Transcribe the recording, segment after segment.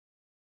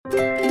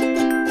Welcome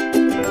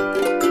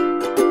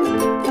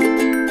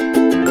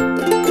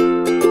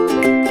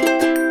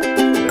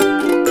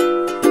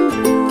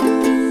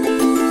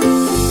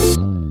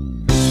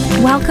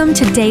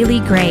to Daily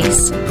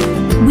Grace.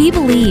 We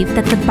believe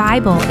that the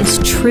Bible is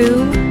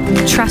true,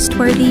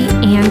 trustworthy,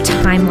 and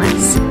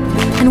timeless.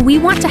 And we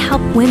want to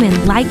help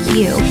women like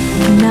you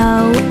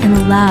know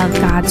and love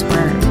God's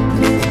Word.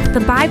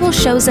 The Bible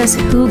shows us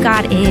who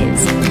God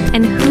is,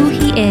 and who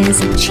He is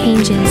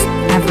changes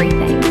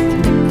everything.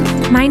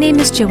 My name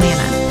is Joanna.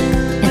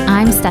 And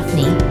I'm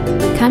Stephanie.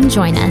 Come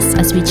join us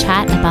as we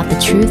chat about the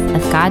truth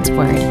of God's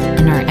Word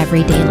in our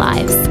everyday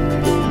lives.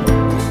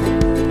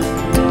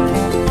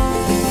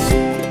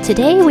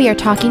 Today we are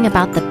talking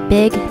about the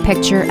big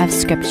picture of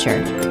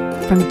Scripture.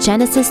 From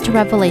Genesis to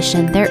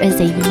Revelation, there is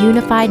a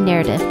unified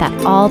narrative that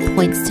all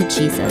points to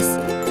Jesus.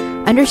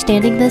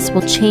 Understanding this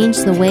will change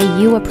the way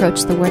you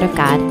approach the Word of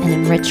God and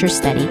enrich your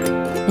study,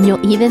 and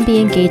you'll even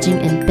be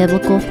engaging in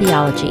biblical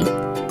theology.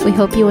 We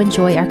hope you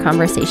enjoy our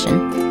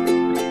conversation.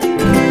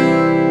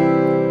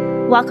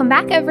 Welcome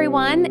back,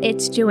 everyone.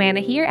 It's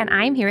Joanna here, and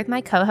I'm here with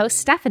my co-host,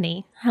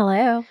 Stephanie.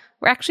 Hello.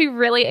 We're actually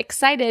really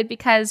excited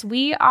because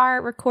we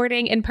are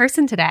recording in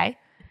person today.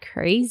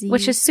 Crazy.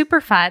 Which is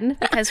super fun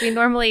because we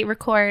normally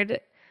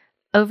record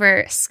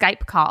over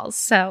Skype calls.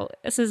 So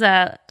this is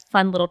a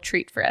fun little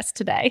treat for us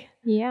today.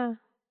 Yeah.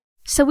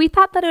 So we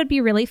thought that it would be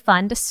really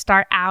fun to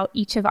start out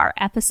each of our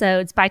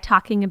episodes by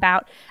talking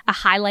about a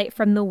highlight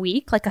from the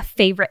week, like a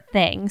favorite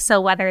thing.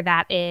 So whether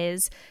that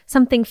is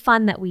something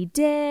fun that we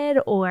did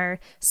or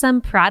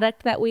some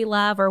product that we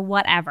love or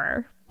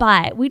whatever.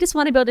 But we just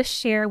want to be able to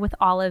share with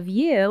all of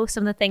you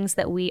some of the things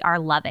that we are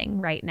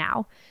loving right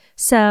now.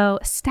 So,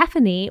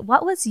 Stephanie,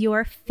 what was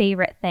your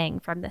favorite thing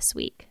from this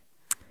week?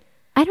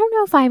 I don't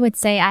know if I would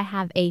say I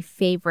have a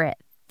favorite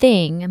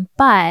thing,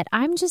 but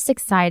I'm just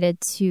excited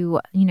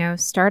to,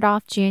 start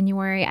off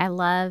January. I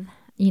love,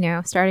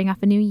 starting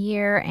off a new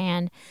year,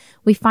 and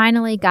we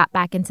finally got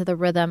back into the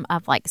rhythm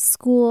of like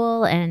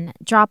school and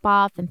drop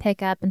off and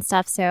pick up and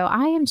stuff. So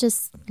I am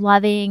just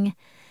loving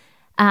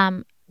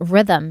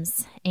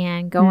rhythms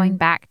and going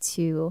back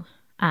to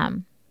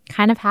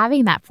kind of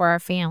having that for our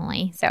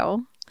family.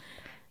 So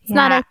it's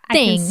not a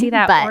thing. I can see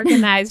that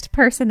organized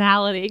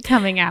personality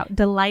coming out,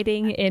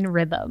 delighting in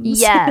rhythms.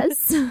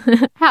 Yes.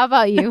 How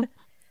about you?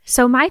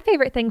 So my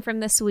favorite thing from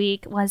this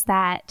week was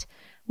that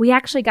we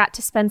actually got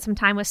to spend some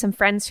time with some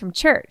friends from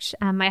church.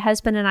 My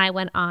husband and I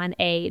went on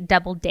a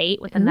double date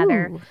with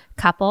another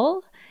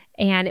couple.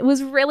 And it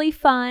was really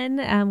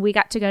fun. We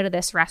got to go to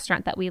this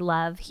restaurant that we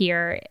love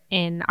here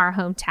in our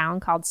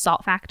hometown called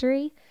Salt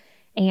Factory.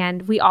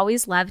 And we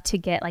always love to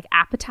get like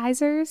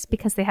appetizers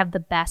because they have the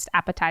best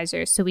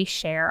appetizers. So we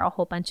share a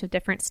whole bunch of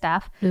different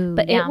stuff. Ooh,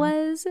 but yum. It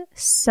was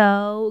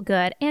so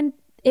good. And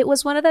it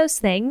was one of those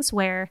things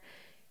where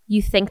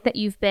you think that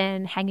you've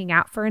been hanging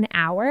out for an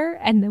hour.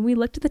 And then we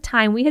looked at the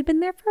time. We had been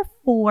there for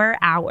 4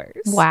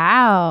 hours.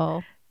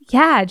 Wow.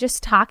 Yeah,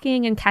 just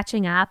talking and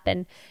catching up.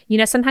 And,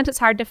 sometimes it's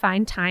hard to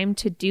find time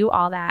to do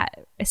all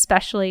that,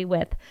 especially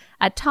with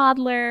a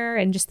toddler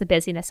and just the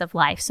busyness of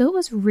life. So it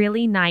was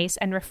really nice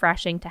and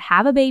refreshing to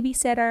have a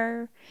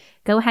babysitter,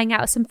 go hang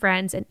out with some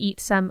friends, and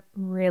eat some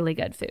really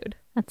good food.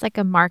 That's like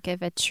a mark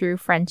of a true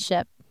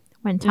friendship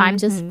when time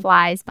just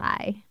flies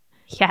by.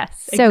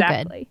 Yes, so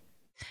exactly. Good.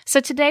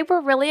 So today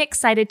we're really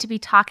excited to be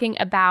talking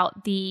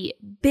about the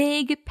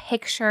big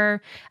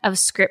picture of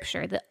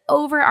Scripture, the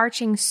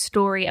overarching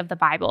story of the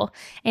Bible.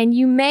 And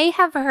you may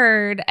have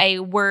heard a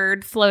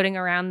word floating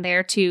around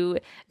there to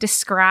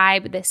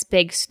describe this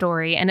big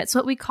story, and it's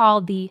what we call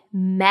the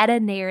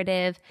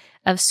meta-narrative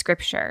of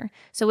Scripture.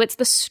 So it's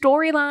the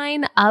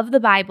storyline of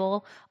the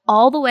Bible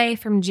all the way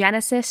from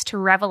Genesis to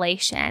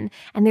Revelation.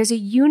 And there's a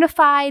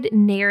unified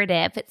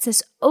narrative. It's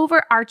this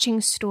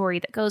overarching story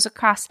that goes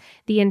across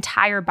the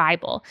entire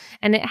Bible.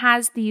 And it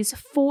has these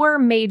 4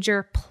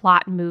 major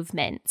plot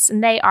movements.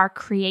 And they are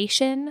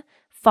creation,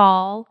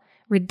 fall,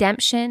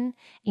 redemption,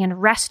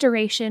 and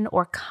restoration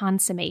or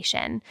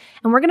consummation.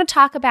 And we're going to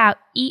talk about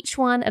each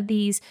one of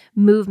these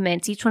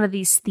movements, each one of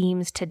these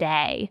themes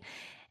today.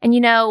 And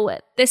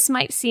this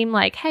might seem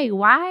like, hey,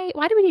 why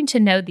do we need to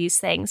know these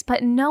things?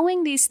 But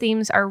knowing these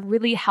themes are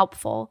really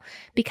helpful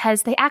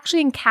because they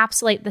actually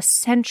encapsulate the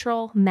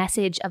central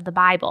message of the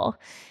Bible.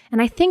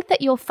 And I think that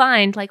you'll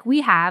find, like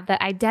we have,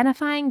 that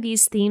identifying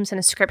these themes in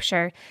a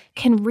Scripture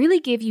can really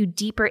give you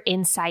deeper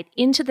insight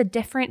into the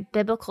different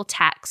biblical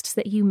texts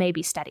that you may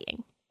be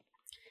studying.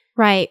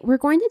 Right. We're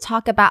going to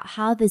talk about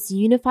how this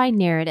unified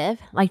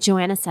narrative, like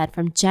Joanna said,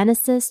 from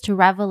Genesis to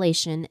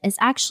Revelation, is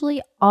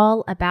actually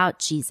all about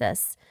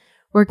Jesus.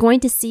 We're going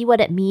to see what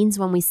it means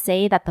when we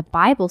say that the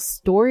Bible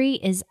story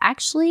is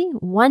actually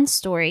one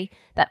story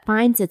that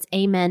finds its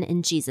amen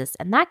in Jesus.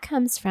 And that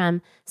comes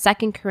from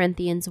 2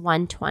 Corinthians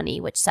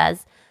 1:20, which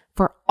says,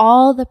 "For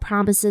all the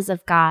promises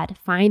of God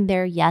find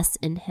their yes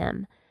in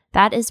him.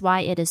 That is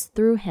why it is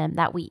through him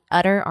that we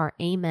utter our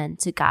amen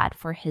to God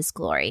for his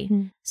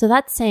glory." So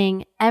that's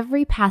saying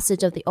every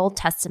passage of the Old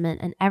Testament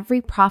and every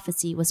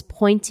prophecy was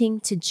pointing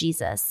to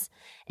Jesus.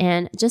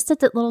 And just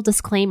a little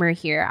disclaimer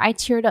here, I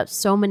teared up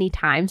so many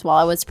times while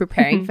I was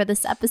preparing for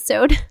this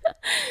episode.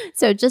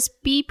 So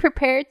just be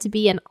prepared to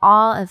be in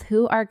awe of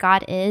who our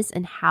God is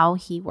and how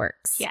he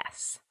works.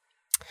 Yes.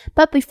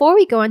 But before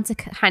we go into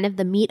kind of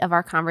the meat of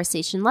our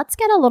conversation, let's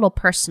get a little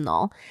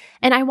personal.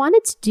 And I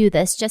wanted to do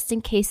this just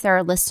in case there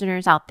are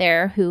listeners out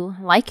there who,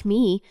 like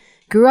me,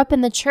 grew up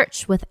in the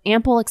church with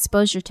ample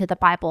exposure to the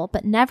Bible,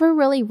 but never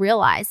really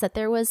realized that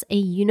there was a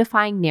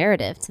unifying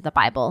narrative to the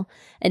Bible,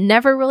 and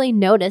never really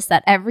noticed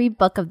that every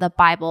book of the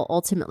Bible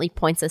ultimately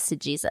points us to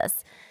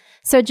Jesus.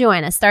 So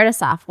Joanna, start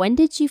us off. When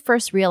did you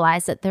first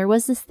realize that there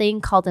was this thing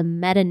called a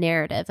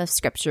meta-narrative of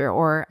Scripture,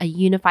 or a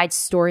unified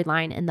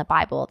storyline in the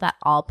Bible that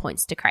all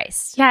points to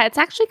Christ? Yeah, it's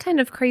actually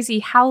kind of crazy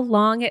how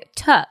long it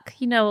took.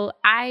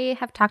 I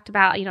have talked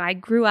about, I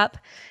grew up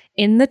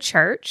in the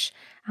church,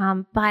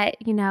 but,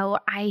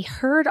 I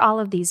heard all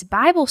of these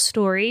Bible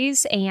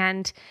stories,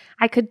 and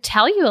I could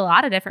tell you a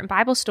lot of different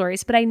Bible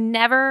stories, but I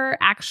never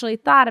actually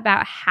thought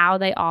about how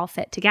they all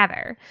fit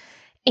together.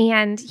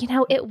 And,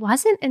 it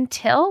wasn't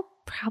until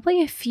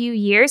probably a few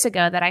years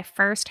ago that I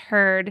first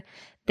heard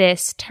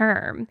this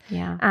term.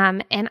 Yeah.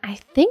 And I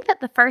think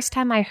that the first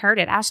time I heard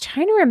it, I was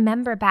trying to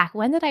remember back.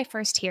 When did I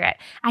first hear it?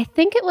 I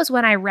think it was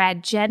when I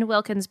read Jen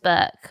Wilkins'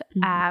 book,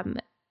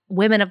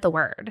 Women of the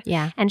Word.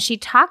 Yeah. And she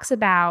talks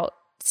about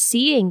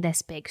seeing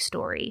this big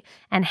story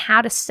and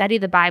how to study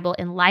the Bible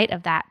in light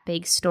of that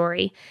big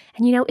story.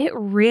 And, it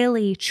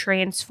really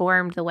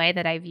transformed the way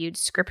that I viewed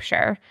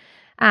Scripture.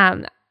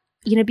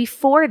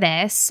 Before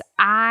this,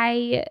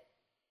 I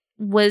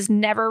was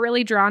never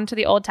really drawn to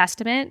the Old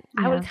Testament.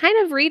 Yeah. I would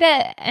kind of read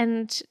it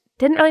and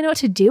didn't really know what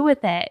to do with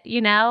it,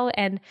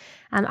 And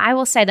I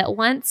will say that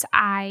once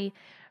I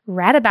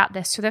read about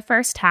this for the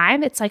first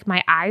time, it's like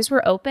my eyes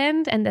were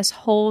opened and this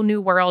whole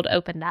new world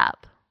opened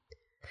up.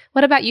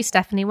 What about you,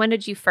 Stephanie? When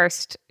did you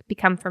first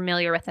become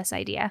familiar with this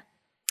idea?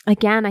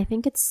 Again, I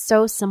think it's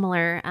so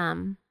similar.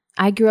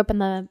 I grew up in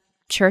the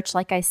church,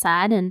 like I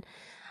said, and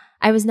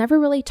I was never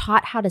really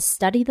taught how to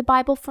study the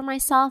Bible for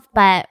myself.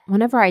 But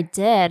whenever I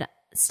did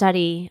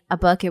study a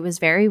book, it was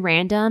very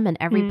random, and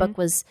every book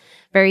was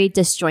very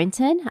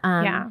disjointed.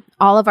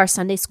 All of our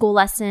Sunday school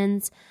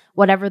lessons,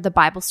 whatever the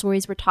Bible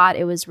stories were taught,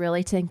 it was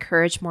really to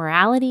encourage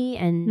morality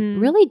and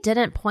really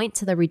didn't point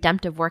to the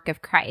redemptive work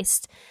of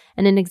Christ.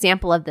 And an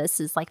example of this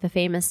is like the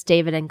famous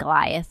David and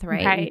Goliath,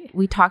 right?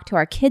 We talk to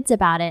our kids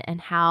about it and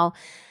how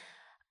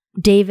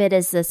David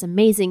is this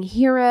amazing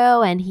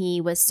hero and he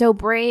was so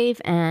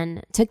brave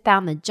and took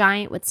down the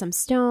giant with some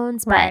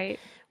stones. But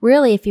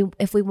really,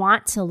 if we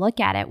want to look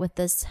at it with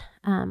this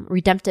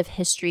redemptive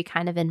history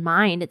kind of in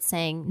mind, it's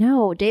saying,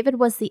 no, David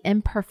was the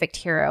imperfect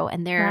hero,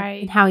 and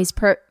and how he's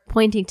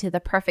pointing to the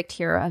perfect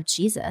hero of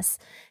Jesus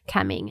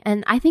coming.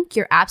 And I think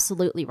you're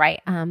absolutely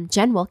right.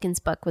 Jen Wilkins'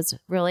 book was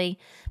really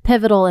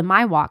pivotal in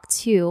my walk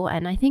too.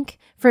 And I think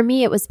for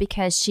me, it was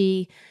because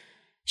she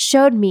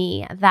showed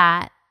me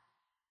that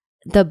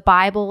the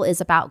Bible is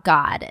about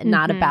God and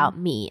not about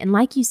me. And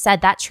like you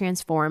said, that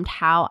transformed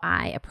how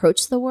I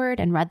approached the Word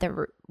and read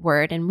the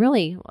Word. And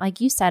really,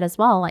 like you said as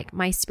well, like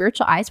my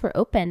spiritual eyes were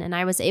open, and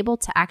I was able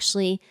to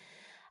actually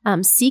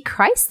see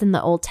Christ in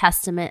the Old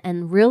Testament,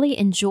 and really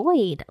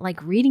enjoyed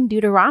like reading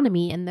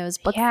Deuteronomy and those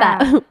books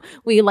that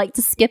we like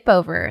to skip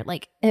over.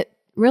 Like it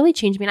really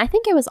changed me. And I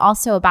think it was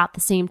also about the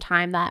same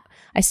time that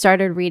I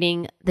started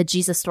reading the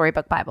Jesus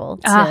Storybook Bible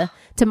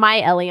to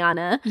my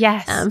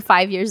Eliana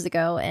 5 years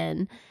ago.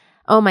 And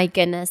oh my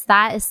goodness,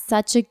 that is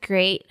such a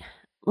great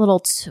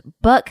little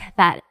book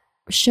that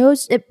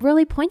shows, it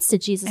really points to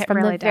Jesus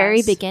from the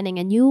very beginning.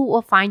 And you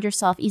will find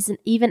yourself,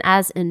 even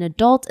as an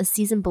adult, a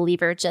seasoned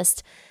believer,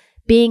 just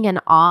being in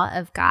awe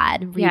of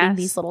God, reading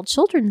these little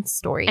children's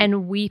stories.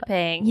 And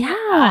weeping.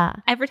 Yeah.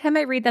 Every time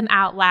I read them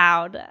out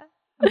loud,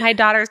 my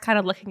daughter's kind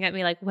of looking at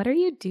me like, what are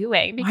you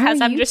doing?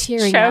 Because I'm just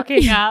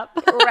choking up.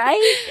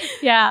 Right?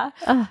 Yeah.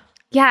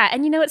 Yeah.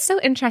 And it's so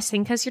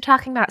interesting because you're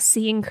talking about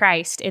seeing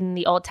Christ in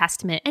the Old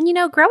Testament. And,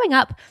 growing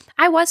up,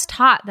 I was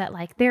taught that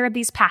like there are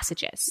these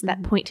passages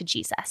that point to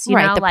Jesus, you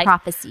know, the like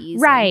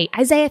prophecies. Right.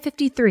 Isaiah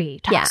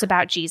 53 talks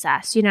about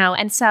Jesus,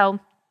 and so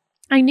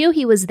I knew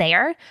he was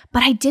there,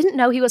 but I didn't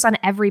know he was on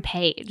every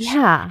page.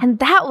 Yeah. And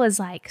that was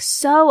like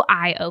so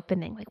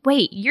eye-opening. Like,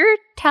 wait, you're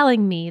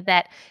telling me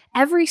that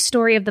every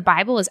story of the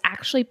Bible is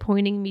actually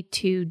pointing me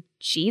to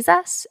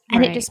Jesus?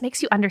 And it just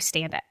makes you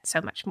understand it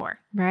so much more.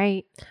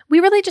 Right. We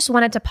really just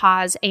wanted to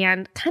pause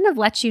and kind of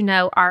let you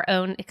know our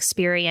own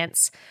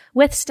experience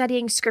with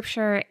studying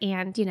Scripture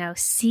and,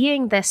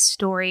 seeing this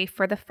story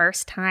for the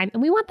first time.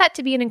 And we want that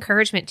to be an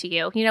encouragement to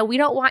you. We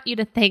don't want you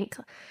to think,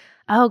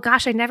 oh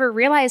gosh, I never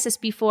realized this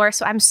before,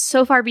 so I'm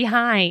so far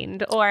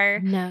behind.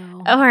 Or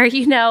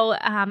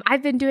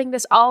I've been doing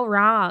this all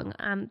wrong.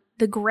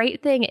 The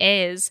great thing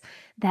is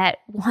that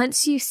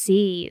once you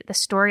see the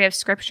story of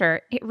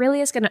Scripture, it really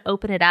is going to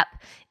open it up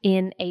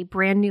in a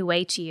brand new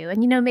way to you.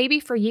 And, maybe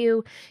for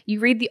you, you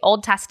read the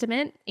Old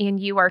Testament and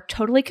you are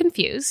totally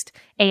confused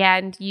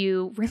and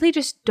you really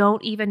just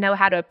don't even know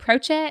how to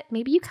approach it.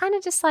 Maybe you kind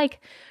of just like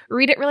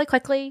read it really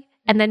quickly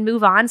and then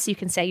move on so you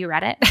can say you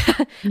read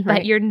it,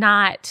 but you're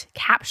not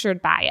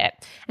captured by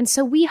it. And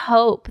so we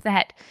hope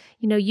that,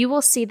 you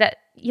will see that,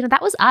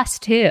 that was us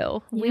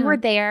too. Yeah. We were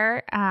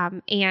there.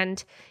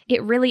 And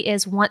it really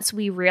is, once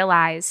we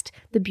realized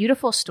the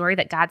beautiful story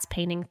that God's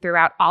painting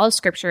throughout all of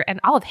Scripture and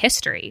all of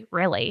history,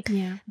 really,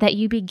 that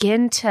you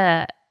begin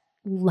to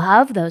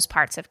love those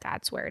parts of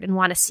God's word and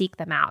want to seek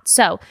them out.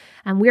 So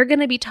we're going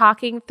to be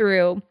talking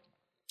through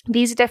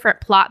these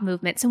different plot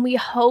movements, and we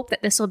hope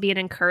that this will be an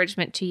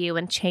encouragement to you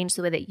and change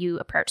the way that you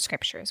approach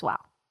Scripture as well.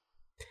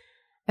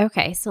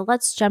 Okay, so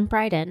let's jump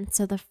right in.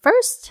 So the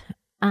first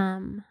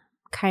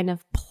kind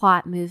of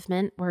plot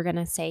movement we're going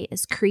to say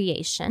is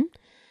creation.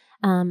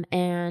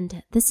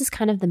 And this is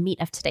kind of the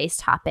meat of today's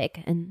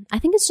topic. And I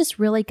think it's just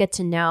really good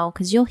to know,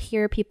 because you'll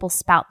hear people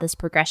spout this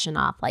progression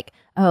off like,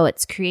 oh,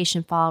 it's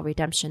creation, fall,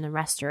 redemption, and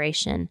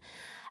restoration.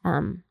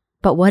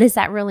 But what does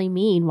that really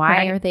mean?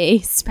 Why are they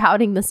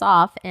spouting this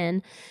off?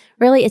 And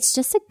really, it's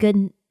just a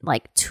good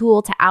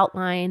tool to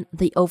outline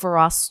the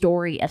overall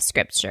story of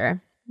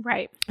Scripture.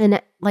 Right.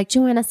 And like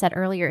Joanna said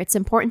earlier, it's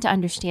important to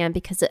understand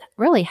because it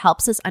really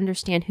helps us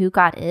understand who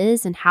God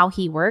is and how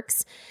he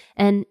works.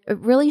 And it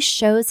really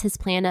shows his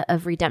plan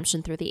of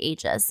redemption through the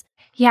ages.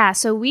 Yeah,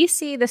 so we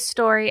see the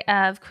story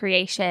of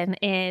creation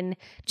in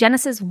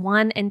Genesis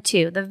 1 and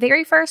 2, the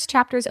very first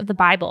chapters of the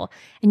Bible.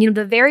 And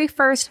the very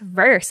first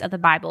verse of the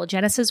Bible,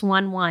 Genesis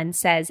 1:1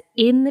 says,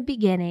 "In the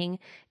beginning,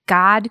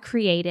 God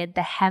created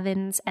the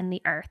heavens and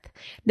the earth."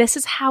 This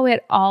is how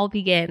it all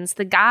begins.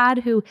 The God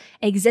who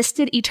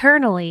existed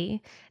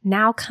eternally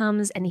now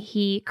comes and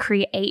he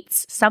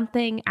creates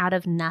something out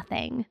of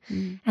nothing.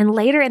 And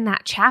later in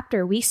that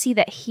chapter, we see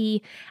that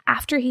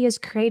after he has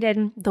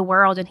created the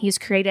world and he's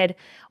created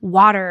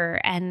water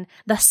and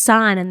the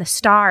sun and the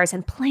stars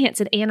and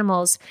plants and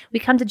animals, we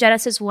come to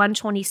Genesis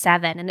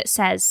 1:27 and it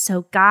says,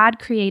 "So God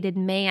created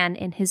man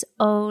in his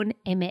own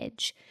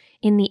image.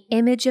 In the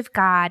image of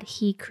God,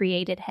 he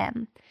created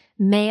him.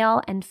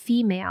 Male and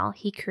female,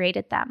 he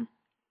created them."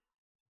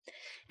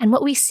 And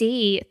what we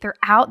see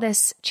throughout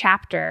this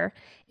chapter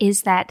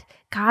is that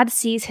God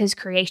sees his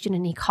creation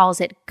and he calls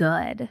it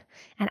good.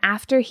 And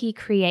after he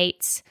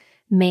creates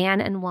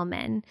man and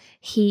woman,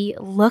 he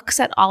looks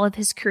at all of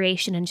his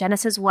creation. And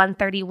Genesis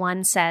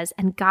 1:31 says,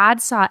 "And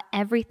God saw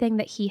everything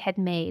that he had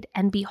made,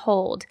 and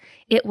behold,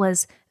 it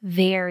was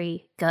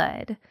very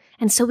good."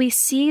 And so we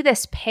see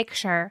this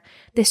picture,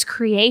 this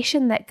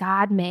creation that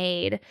God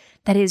made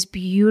that is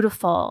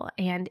beautiful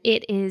and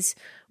it is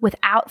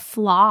without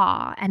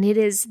flaw and it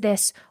is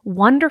this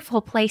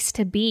wonderful place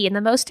to be. And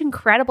the most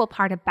incredible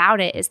part about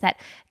it is that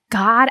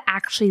God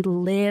actually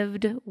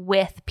lived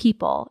with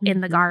people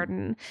in the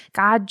garden.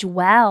 God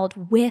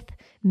dwelled with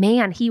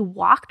man. He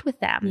walked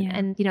with them. Yeah.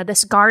 And,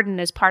 this garden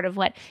is part of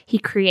what he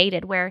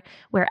created where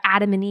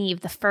Adam and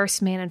Eve, the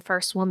first man and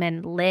first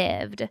woman,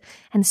 lived.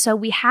 And so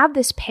we have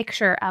this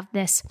picture of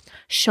this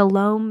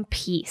shalom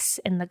peace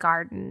in the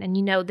garden. And,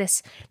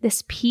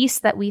 this peace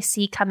that we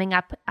see coming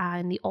up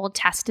in the Old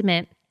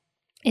Testament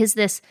is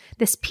this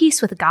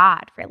peace with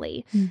God,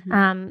 really,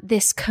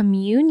 this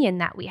communion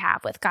that we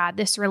have with God,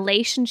 this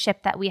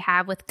relationship that we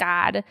have with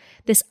God,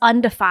 this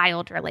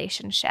undefiled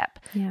relationship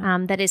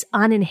that is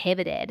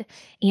uninhibited.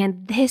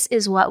 And this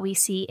is what we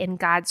see in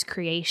God's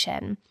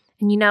creation.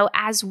 And,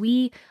 as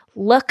we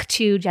look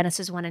to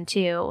Genesis 1 and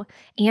 2,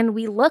 and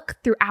we look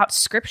throughout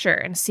Scripture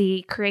and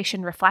see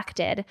creation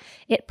reflected,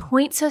 it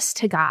points us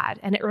to God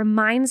and it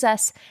reminds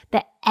us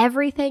that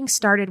everything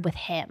started with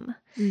him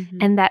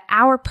and that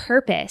our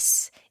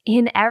purpose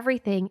in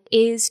everything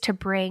is to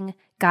bring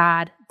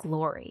God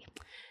glory.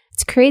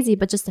 It's crazy,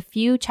 but just a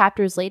few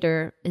chapters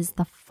later is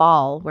the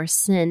fall where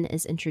sin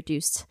is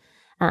introduced.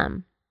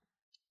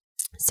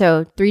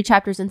 So 3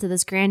 chapters into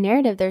this grand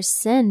narrative, there's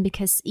sin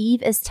because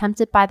Eve is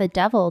tempted by the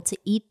devil to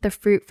eat the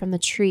fruit from the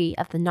tree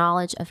of the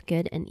knowledge of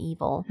good and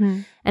evil.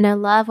 And I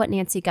love what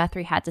Nancy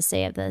Guthrie had to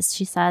say of this.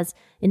 She says,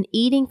 "In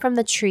eating from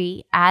the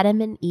tree,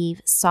 Adam and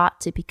Eve sought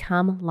to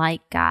become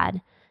like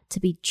God, to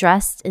be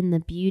dressed in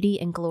the beauty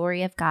and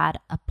glory of God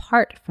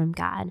apart from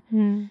God."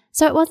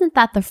 So it wasn't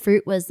that the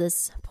fruit was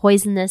this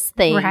poisonous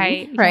thing,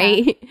 right?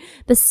 Yeah.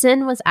 The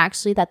sin was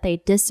actually that they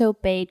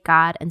disobeyed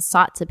God and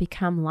sought to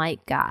become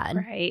like God.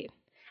 Right.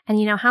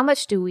 And how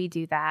much do we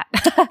do that?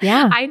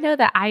 Yeah. I know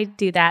that I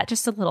do that.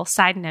 Just a little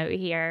side note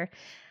here.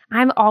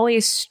 I'm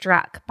always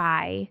struck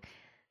by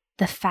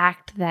the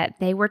fact that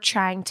they were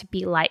trying to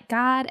be like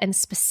God, and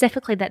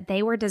specifically that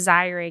they were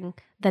desiring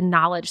the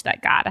knowledge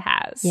that God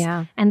has.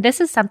 Yeah. And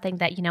this is something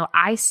that,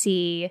 I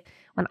see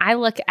when I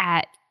look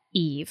at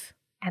Eve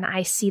and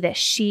I see that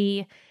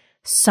she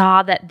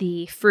saw that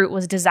the fruit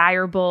was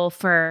desirable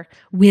for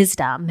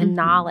wisdom and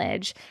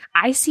knowledge.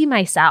 I see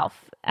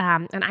myself,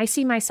 and I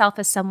see myself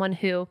as someone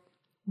who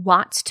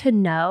wants to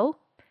know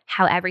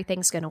how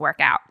everything's going to work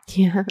out,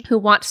 who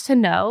wants to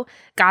know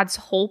God's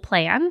whole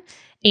plan.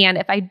 And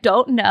if I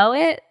don't know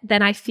it,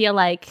 then I feel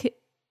like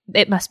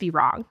it must be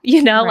wrong.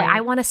 Right. Like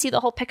I want to see the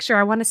whole picture.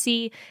 I want to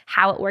see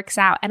how it works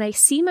out. And I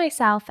see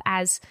myself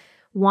as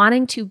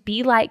wanting to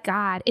be like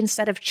God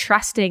instead of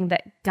trusting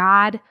that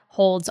God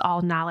holds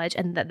all knowledge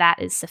and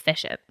that is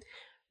sufficient.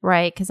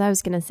 Right. Because I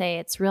was going to say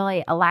it's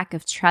really a lack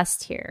of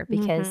trust here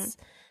because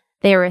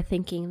they were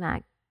thinking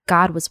that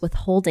God was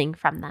withholding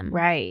from them.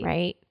 Right.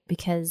 Right.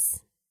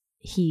 Because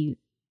he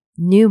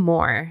knew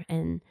more.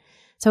 And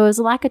so it was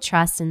a lack of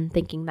trust and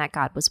thinking that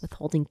God was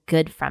withholding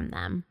good from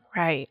them.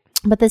 Right.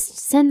 But this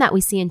sin that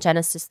we see in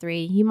Genesis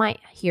 3, you might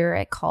hear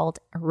it called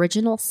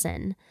original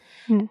sin.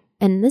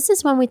 And this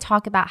is when we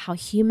talk about how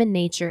human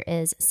nature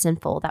is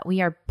sinful, that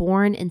we are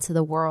born into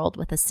the world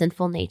with a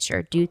sinful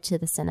nature due to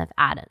the sin of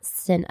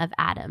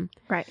Adam.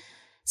 Right.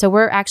 So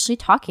we're actually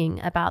talking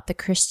about the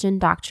Christian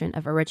doctrine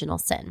of original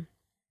sin.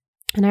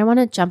 And I want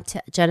to jump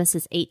to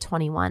Genesis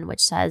 8:21,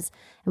 which says,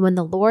 "And when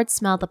the Lord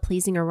smelled the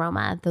pleasing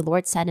aroma, the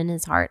Lord said in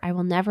his heart, I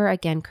will never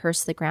again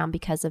curse the ground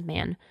because of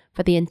man,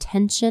 for the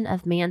intention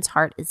of man's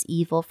heart is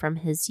evil from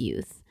his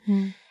youth."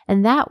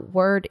 And that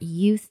word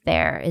youth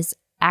there is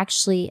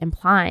actually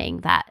implying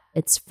that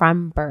it's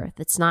from birth.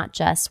 It's not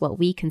just what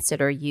we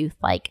consider youth,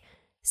 like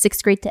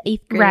 6th grade to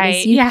 8th grade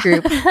is youth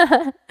group.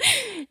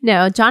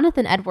 No,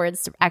 Jonathan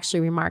Edwards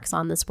actually remarks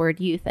on this word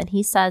youth, and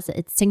he says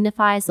it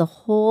signifies the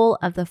whole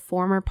of the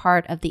former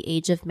part of the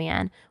age of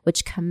man,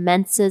 which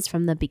commences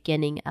from the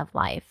beginning of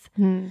life.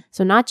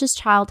 So not just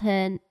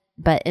childhood,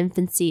 but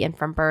infancy and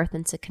from birth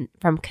and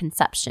from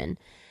conception.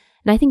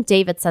 And I think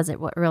David says it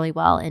really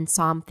well in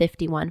Psalm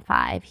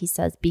 51:5. He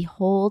says,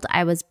 "Behold,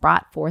 I was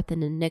brought forth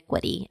in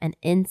iniquity, and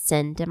in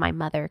sin did my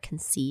mother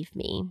conceive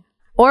me."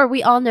 Or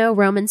we all know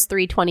Romans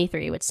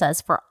 3:23, which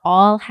says, "For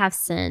all have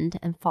sinned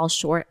and fall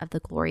short of the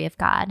glory of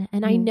God."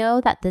 And I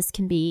know that this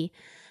can be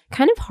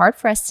kind of hard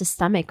for us to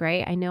stomach,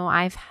 right? I know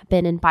I've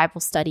been in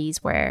Bible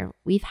studies where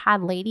we've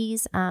had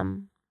ladies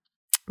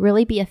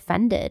really be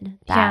offended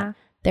that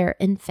they're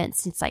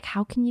infants. It's like,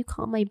 how can you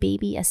call my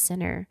baby a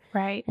sinner?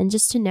 Right. And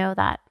just to know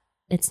that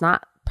it's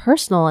not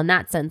personal in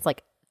that sense,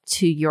 like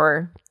to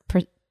your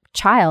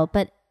child,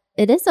 but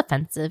it is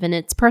offensive and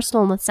it's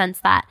personal in the sense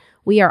that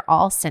we are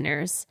all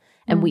sinners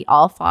and we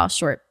all fall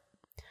short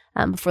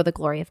before the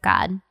glory of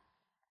God.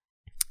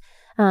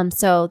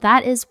 So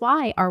that is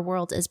why our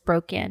world is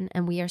broken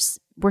and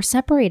we're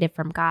separated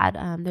from God.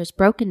 There's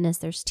brokenness,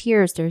 there's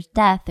tears, there's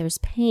death, there's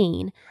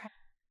pain.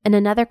 And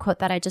another quote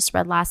that I just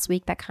read last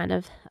week that kind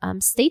of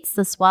states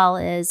this well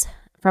is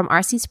from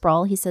R.C.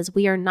 Sproul. He says,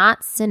 "We are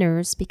not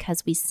sinners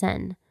because we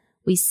sin.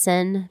 We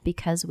sin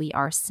because we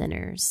are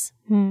sinners."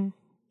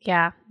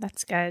 Yeah,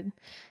 that's good.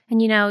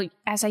 And,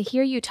 as I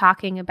hear you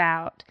talking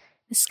about,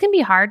 this can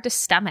be hard to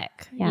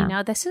stomach.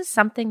 Yeah. This is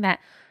something that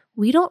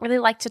we don't really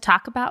like to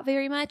talk about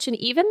very much. And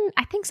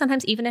I think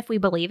sometimes even if we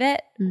believe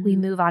it, we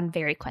move on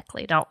very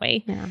quickly, don't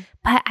we? Yeah.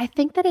 But I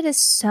think that it is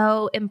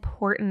so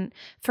important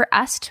for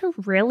us to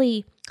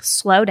really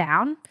slow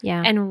down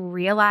and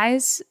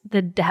realize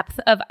the depth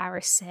of our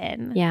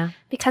sin. Yeah.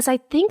 Because I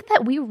think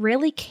that we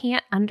really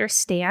can't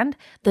understand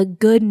the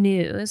good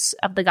news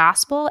of the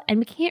gospel and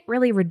we can't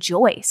really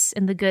rejoice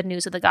in the good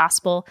news of the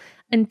gospel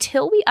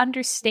until we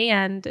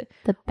understand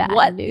the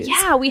bad news.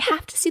 Yeah, we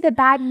have to see the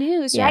bad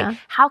news, right?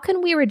 How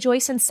can we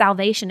rejoice in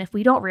salvation if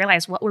we don't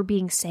realize what we're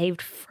being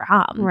saved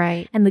from?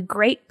 Right. And the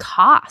great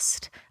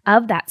cost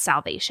of that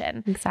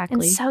salvation. Exactly.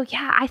 And so,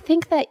 I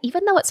think that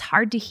even though it's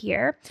hard to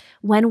hear,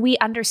 when we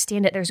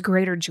understand it, there's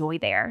greater joy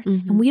there.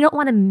 And we don't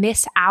want to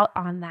miss out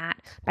on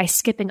that by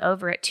skipping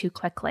over it too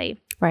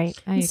quickly.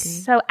 Right. I agree.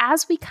 So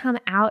as we come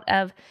out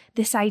of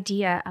this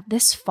idea of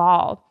this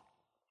fall,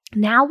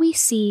 now we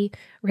see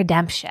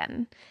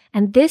redemption.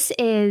 And this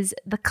is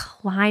the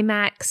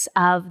climax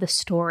of the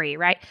story,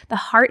 right? The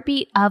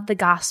heartbeat of the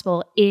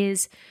gospel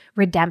is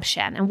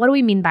redemption. And what do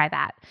we mean by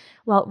that?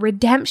 Well,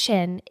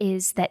 redemption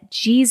is that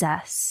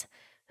Jesus,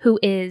 who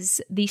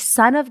is the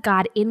Son of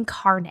God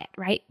incarnate,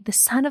 right? The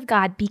Son of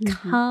God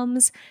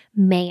becomes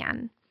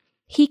man.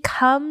 He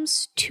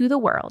comes to the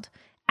world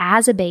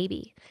as a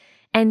baby,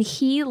 and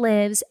he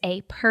lives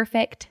a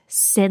perfect,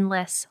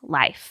 sinless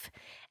life.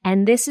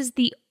 And this is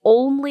the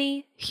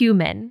only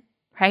human,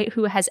 right,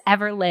 who has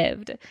ever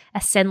lived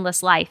a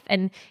sinless life.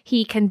 And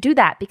he can do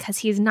that because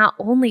he's not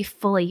only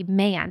fully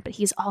man, but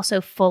he's also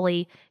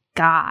fully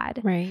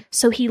God. Right.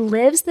 So he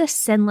lives this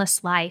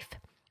sinless life,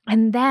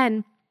 and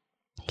then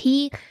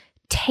he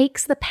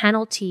takes the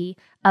penalty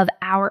of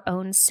our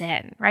own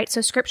sin, right? So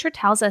scripture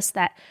tells us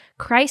that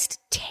Christ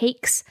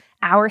takes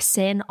our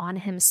sin on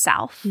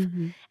himself.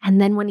 And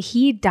then when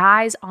he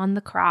dies on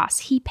the cross,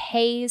 he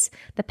pays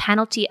the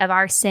penalty of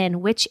our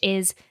sin, which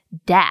is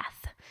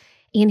death.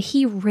 And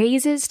he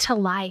raises to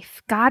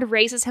life. God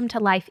raises him to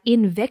life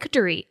in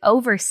victory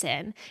over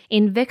sin,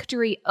 in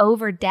victory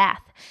over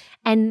death.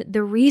 And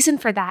the reason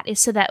for that is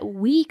so that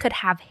we could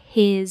have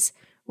his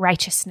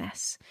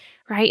righteousness,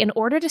 right? In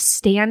order to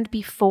stand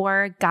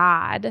before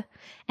God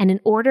and in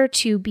order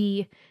to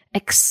be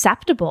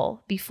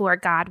acceptable before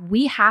God,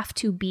 we have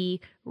to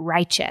be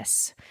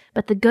righteous.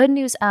 But the good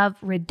news of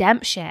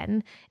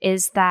redemption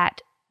is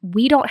that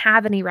we don't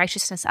have any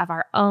righteousness of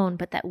our own,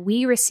 but that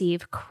we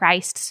receive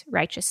Christ's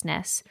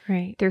righteousness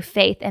through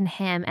faith in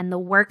him and the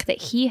work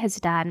that he has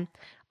done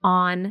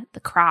on the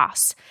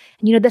cross.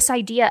 And, this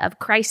idea of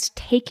Christ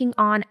taking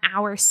on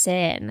our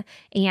sin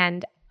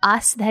and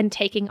us then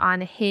taking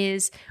on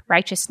his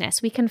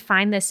righteousness. We can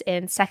find this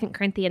in 2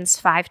 Corinthians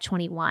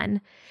 5:21.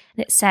 And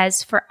it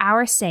says, "For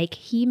our sake,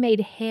 he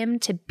made him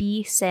to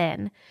be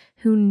sin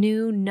who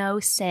knew no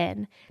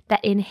sin,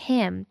 that in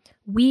him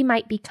we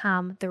might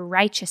become the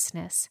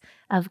righteousness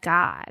of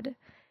God."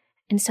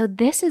 And so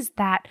this is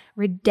that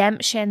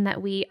redemption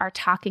that we are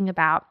talking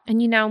about.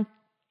 And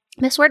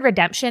this word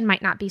redemption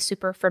might not be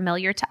super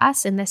familiar to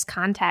us in this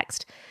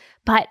context,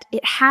 but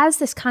it has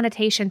this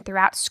connotation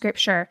throughout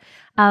Scripture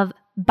of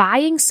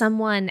buying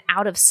someone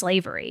out of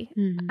slavery.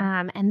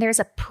 And there's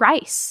a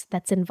price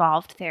that's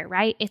involved there,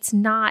 right? It's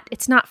not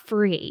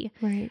free,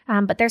 right.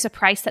 But there's a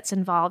price that's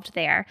involved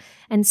there.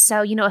 And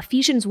so,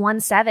 Ephesians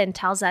 1:7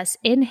 tells us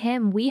in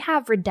him we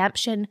have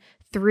redemption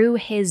through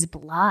his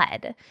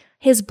blood.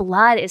 His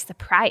blood is the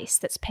price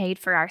that's paid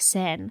for our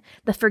sin,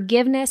 the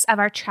forgiveness of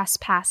our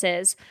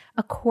trespasses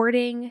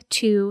according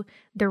to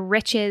the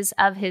riches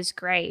of his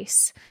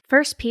grace.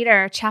 1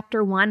 Peter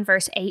chapter 1,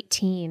 verse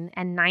 18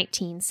 and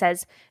 19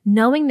 says,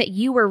 "Knowing that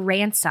you were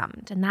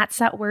ransomed," and that's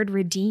that word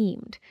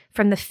redeemed,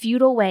 "from the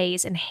futile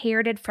ways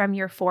inherited from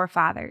your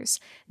forefathers,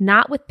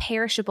 not with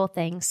perishable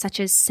things such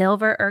as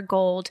silver or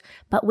gold,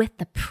 but with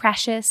the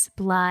precious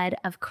blood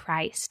of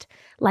Christ,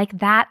 like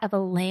that of a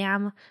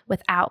lamb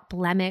without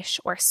blemish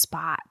or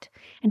spot."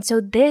 And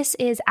so this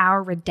is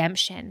our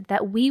redemption,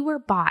 that we were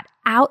bought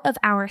out of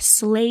our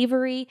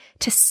slavery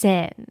to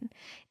sin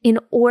in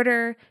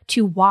order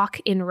to walk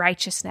in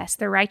righteousness,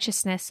 the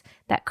righteousness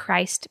that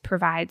Christ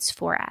provides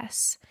for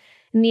us.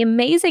 And the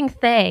amazing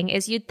thing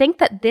is you'd think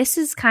that this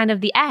is kind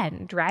of the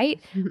end,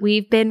 right?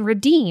 We've been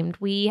redeemed.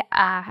 We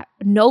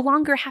no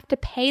longer have to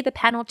pay the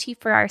penalty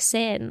for our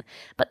sin,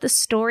 but the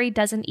story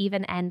doesn't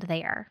even end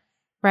there.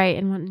 Right.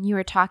 And when you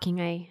were talking,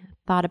 I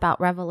thought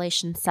about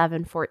Revelation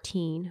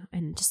 7:14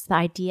 and just the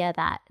idea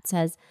that it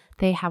says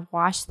they have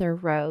washed their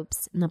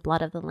robes in the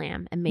blood of the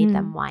Lamb and made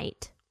them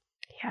white.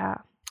 Yeah.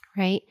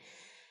 Right.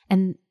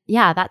 And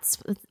yeah,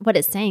 that's what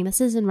it's saying.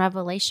 This is in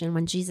Revelation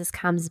when Jesus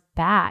comes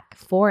back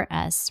for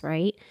us,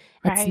 right?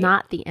 It's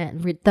not the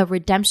end. The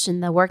redemption,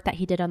 the work that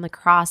he did on the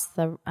cross,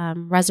 the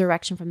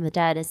resurrection from the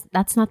dead,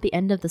 that's not the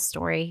end of the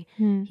story.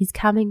 He's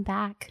coming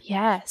back.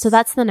 Yes. So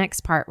that's the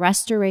next part,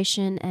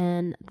 restoration.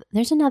 And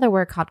there's another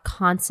word called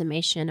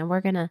consummation, and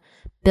we're going to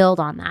build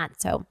on that.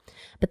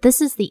 But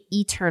this is the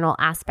eternal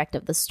aspect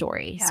of the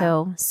story. Yeah.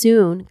 So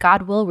soon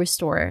God will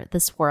restore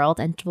this world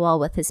and dwell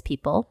with his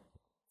people.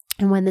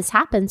 And when this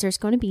happens, there's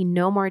going to be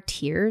no more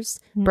tears,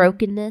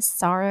 brokenness,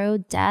 sorrow,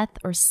 death,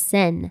 or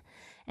sin.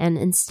 And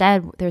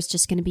instead, there's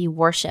just going to be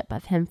worship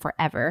of him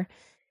forever.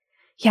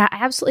 Yeah,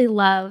 I absolutely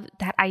love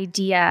that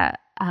idea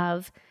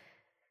of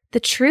the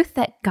truth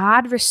that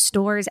God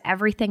restores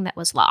everything that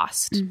was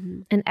lost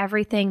and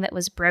everything that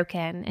was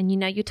broken. And,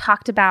 you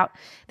talked about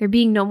there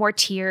being no more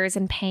tears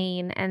and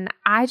pain. And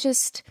I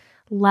just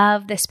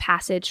love this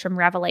passage from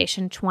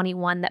Revelation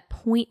 21 that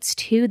points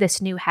to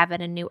this new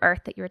heaven and new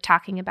earth that you were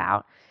talking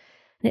about.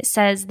 And it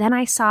says, "Then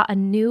I saw a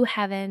new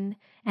heaven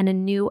and a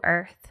new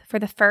earth, for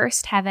the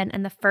first heaven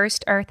and the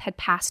first earth had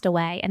passed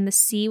away, and the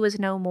sea was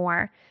no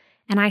more.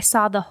 And I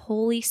saw the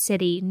holy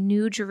city,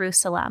 New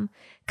Jerusalem,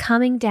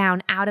 coming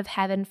down out of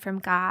heaven from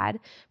God,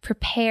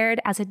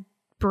 prepared as a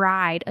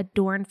bride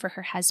adorned for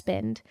her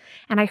husband.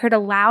 And I heard a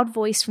loud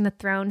voice from the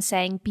throne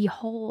saying,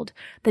 'Behold,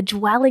 the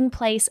dwelling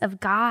place of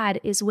God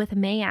is with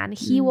man.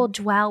 He will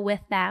dwell with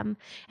them,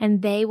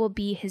 and they will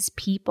be his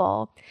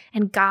people.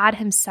 And God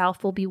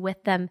himself will be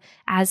with them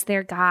as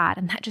their God.'"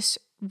 And that just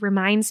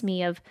reminds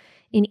me of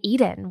in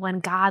Eden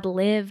when God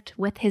lived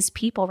with his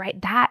people,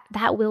 right?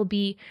 That will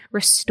be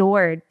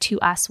restored to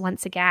us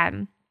once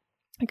again.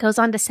 It goes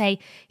on to say,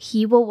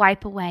 "He will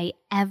wipe away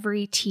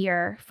every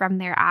tear from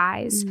their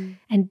eyes,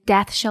 and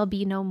death shall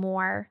be no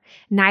more.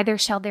 Neither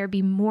shall there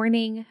be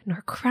mourning,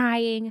 nor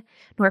crying,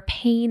 nor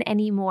pain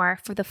anymore,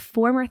 for the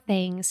former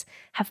things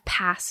have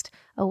passed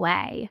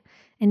away."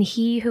 And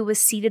he who was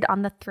seated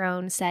on the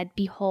throne said,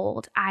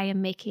 "Behold, I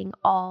am making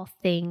all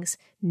things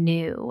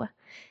new."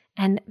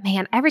 And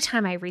man, every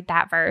time I read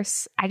that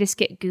verse, I just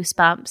get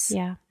goosebumps.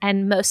 Yeah.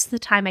 And most of the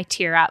time I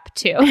tear up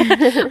too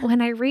when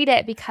I read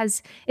it,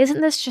 because isn't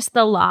this just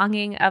the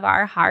longing of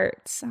our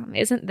hearts?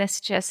 Isn't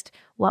this just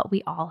what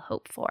we all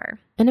hope for?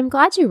 And I'm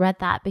glad you read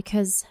that,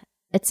 because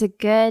it's a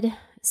good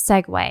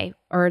segue,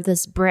 or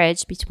this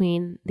bridge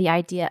between the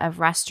idea of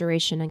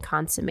restoration and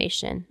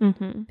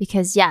consummation.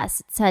 Because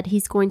yes, it said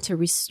he's going to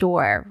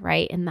restore,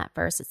 right? In that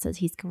verse, it says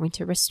he's going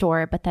to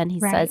restore, but then he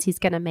says he's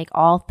going to make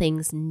all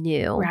things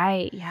new.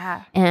 Right,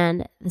 yeah.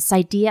 And this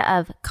idea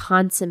of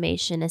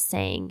consummation is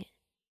saying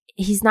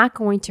he's not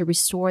going to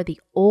restore the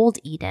old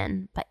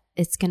Eden, but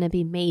it's going to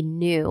be made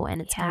new,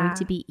 and it's going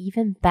to be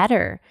even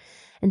better.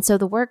 And so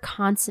the word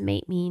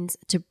consummate means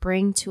to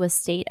bring to a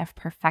state of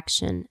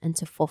perfection and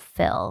to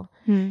fulfill.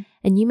 And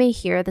you may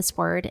hear this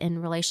word in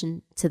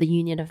relation to the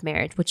union of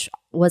marriage, which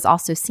was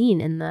also seen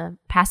in the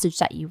passage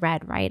that you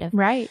read, right?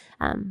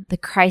 Of the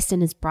Christ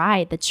and his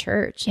bride, the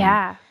church.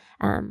 Yeah.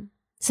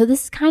 So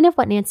this is kind of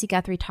what Nancy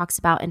Guthrie talks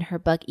about in her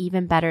book,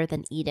 Even Better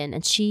Than Eden.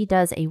 And she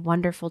does a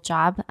wonderful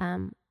job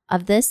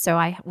of this.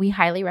 So we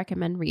highly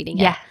recommend reading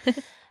it. Yeah.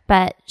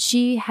 But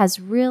she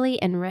has really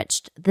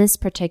enriched this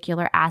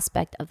particular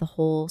aspect of the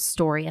whole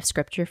story of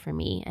Scripture for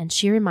me. And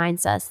she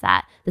reminds us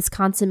that this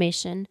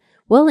consummation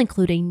will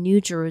include a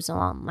new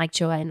Jerusalem, like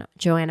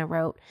Joanna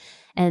wrote.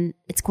 And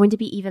it's going to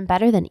be even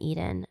better than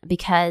Eden,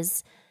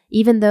 because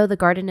even though the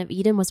Garden of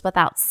Eden was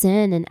without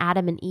sin and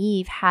Adam and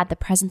Eve had the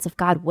presence of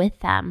God with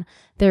them,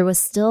 there was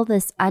still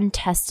this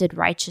untested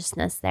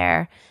righteousness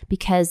there,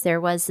 because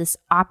there was this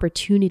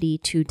opportunity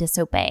to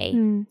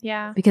disobey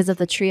because of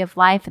the tree of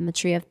life and the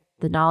tree of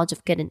the knowledge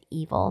of good and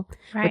evil,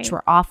 which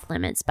were off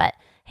limits. But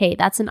hey,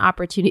 that's an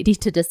opportunity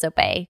to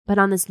disobey. But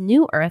on this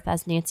new earth,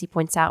 as Nancy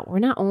points out, we're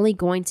not only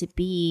going to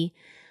be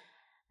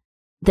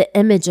the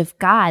image of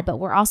God, but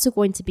we're also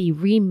going to be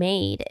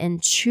remade in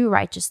true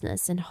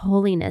righteousness and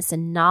holiness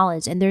and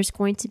knowledge. And there's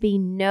going to be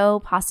no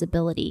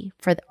possibility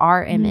for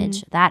our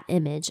image, that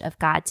image of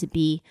God, to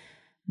be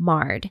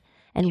marred.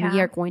 And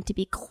we are going to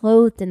be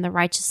clothed in the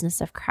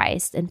righteousness of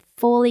Christ and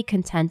fully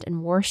content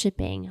in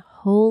worshiping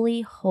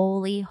holy,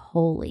 holy,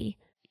 holy.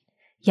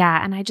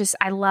 Yeah. And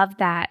I love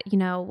that,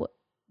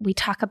 we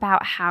talk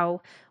about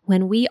how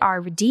when we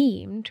are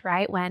redeemed,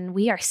 right, when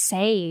we are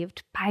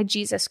saved by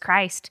Jesus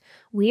Christ,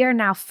 we are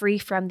now free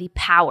from the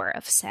power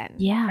of sin,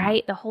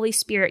 right? The Holy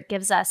Spirit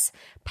gives us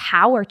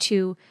power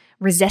to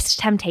resist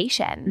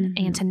temptation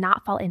and to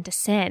not fall into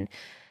sin.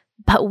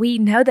 But we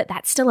know that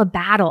that's still a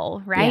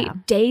battle, right? Yeah.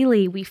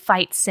 Daily we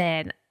fight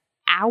sin.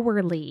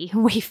 Hourly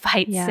we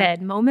fight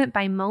sin, moment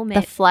by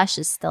moment. The flesh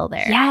is still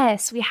there.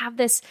 Yes, we have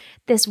this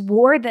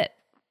war that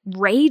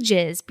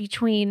rages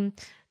between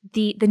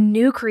the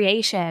new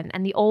creation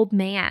and the old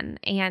man.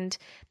 And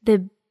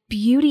the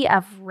beauty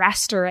of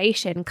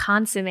restoration,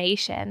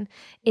 consummation,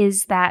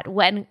 is that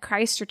when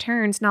Christ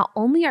returns, not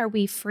only are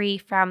we free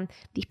from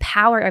the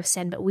power of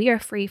sin, but we are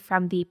free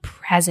from the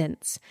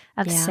presence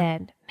of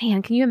sin.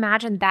 Man, can you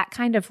imagine that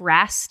kind of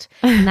rest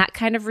and that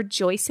kind of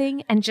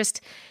rejoicing and just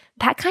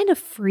that kind of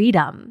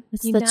freedom?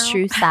 It's the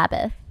true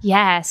Sabbath.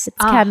 Yes. It's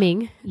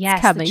coming. Yes,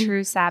 it's coming. The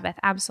true Sabbath.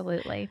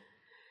 Absolutely.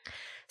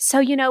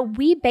 So,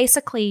 we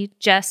basically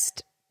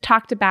just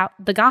talked about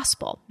the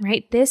gospel,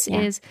 right? This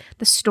is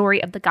the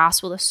story of the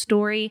gospel, the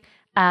story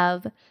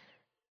of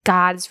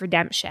God's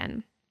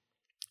redemption.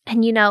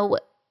 And,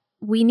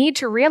 we need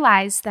to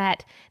realize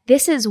that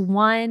this is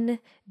one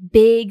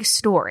big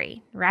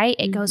story, right?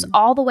 It goes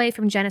all the way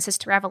from Genesis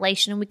to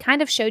Revelation. And we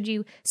kind of showed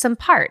you some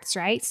parts,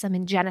 right? Some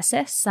in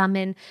Genesis, some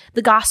in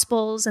the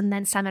Gospels, and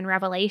then some in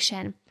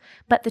Revelation.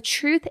 But the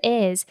truth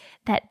is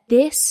that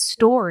this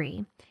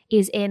story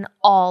is in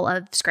all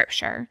of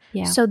Scripture.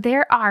 Yeah. So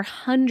there are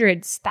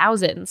hundreds,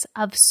 thousands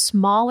of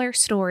smaller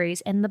stories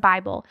in the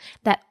Bible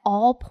that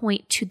all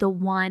point to the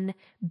one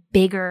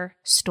bigger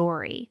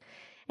story.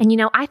 And,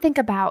 I think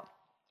about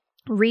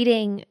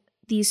reading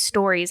these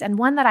stories, and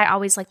one that I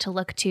always like to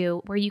look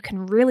to where you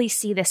can really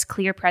see this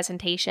clear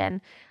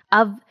presentation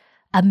of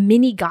a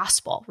mini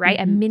gospel, right?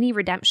 A mini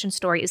redemption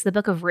story is the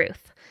book of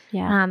Ruth.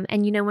 Yeah.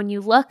 And, when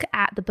you look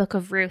at the book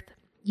of Ruth,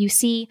 you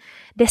see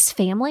this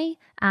family,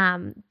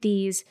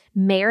 these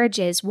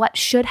marriages, what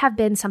should have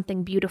been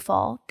something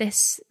beautiful.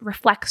 This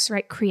reflects,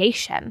 right,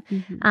 creation.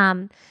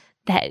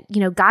 That,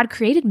 God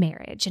created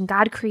marriage and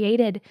God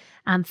created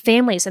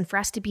families and for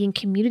us to be in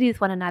community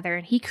with one another,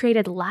 and He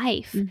created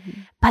life.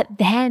 But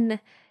then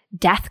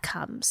death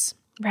comes,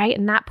 right?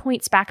 And that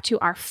points back to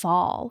our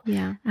fall.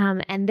 Yeah.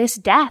 And this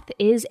death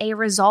is a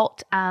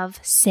result of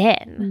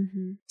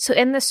sin. So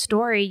in the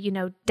story,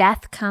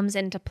 death comes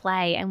into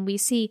play, and we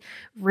see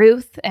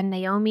Ruth and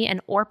Naomi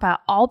and Orpah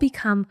all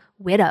become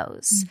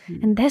widows.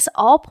 And this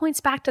all points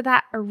back to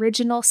that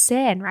original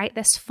sin, right?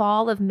 This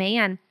fall of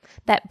man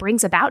that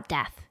brings about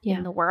death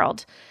in the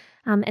world.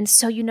 And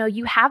so,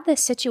 you have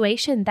this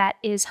situation that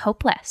is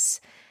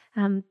hopeless.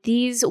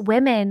 These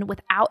women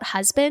without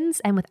husbands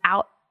and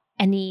without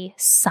any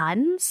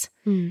sons,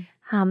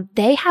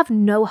 they have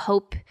no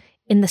hope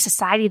in the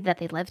society that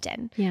they lived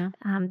in. Yeah.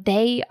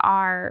 They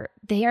are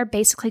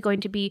basically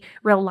going to be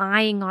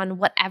relying on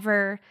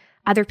whatever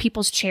other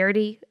people's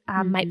charity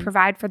might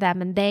provide for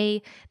them, and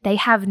they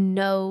have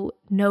no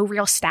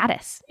real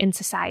status in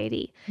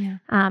society. Yeah.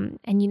 And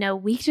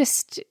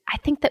I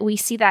think that we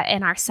see that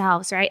in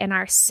ourselves, right? In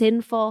our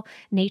sinful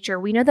nature,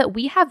 we know that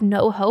we have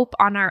no hope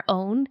on our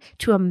own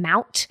to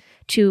amount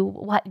to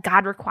what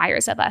God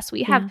requires of us.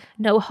 We have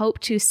no hope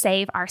to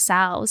save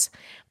ourselves.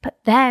 But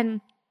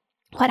then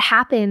what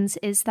happens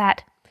is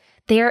that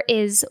there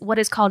is what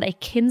is called a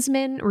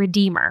kinsman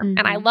redeemer.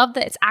 And I love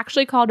that it's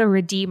actually called a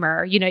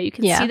redeemer. You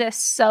can see this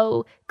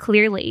so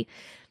clearly.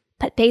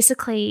 But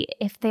basically,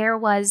 if there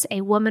was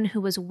a woman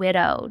who was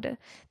widowed,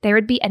 there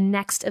would be a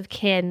next of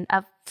kin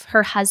of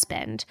her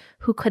husband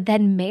who could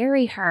then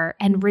marry her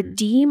and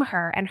redeem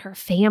her and her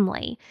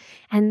family.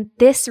 And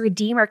this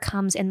redeemer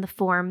comes in the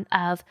form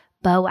of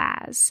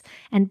Boaz.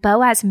 And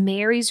Boaz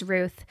marries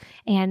Ruth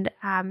and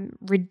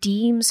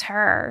redeems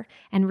her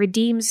and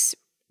redeems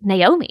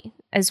Naomi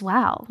as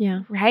well,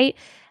 right?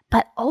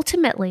 But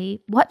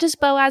ultimately, what does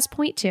Boaz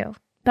point to?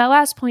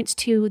 Boaz points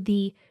to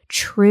the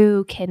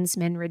true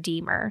kinsman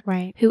redeemer,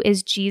 Right. who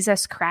is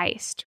Jesus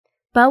Christ.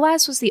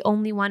 Boaz was the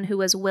only one who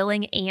was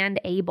willing and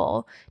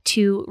able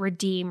to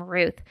redeem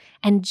Ruth.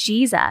 And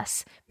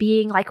Jesus,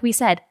 being, like we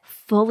said,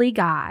 fully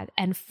God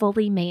and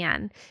fully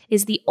man,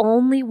 is the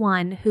only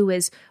one who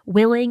is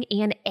willing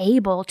and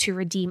able to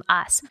redeem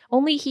us.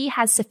 Only he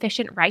has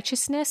sufficient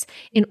righteousness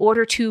in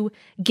order to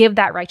give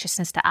that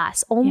righteousness to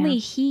us. Only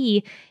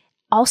he,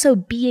 also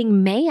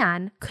being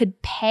man,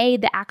 could pay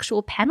the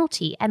actual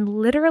penalty and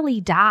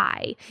literally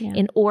die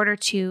in order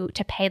to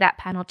pay that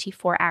penalty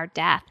for our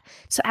death.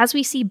 So as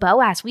we see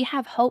Boaz, we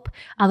have hope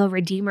of a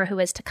redeemer who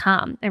is to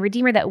come, a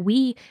redeemer that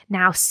we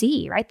now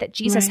see, right? That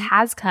Jesus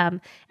has come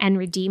and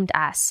redeemed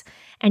us.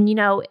 And, you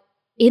know,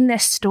 in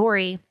this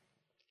story,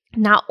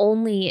 not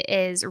only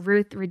is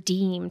Ruth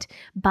redeemed,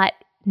 but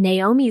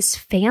Naomi's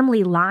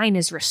family line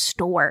is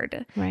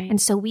restored. Right.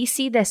 And so we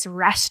see this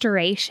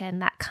restoration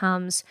that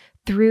comes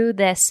through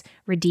this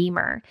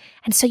redeemer.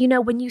 And so, you know,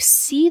 when you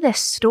see this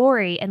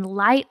story in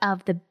light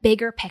of the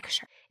bigger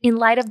picture, in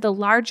light of the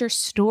larger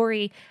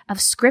story of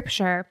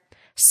Scripture,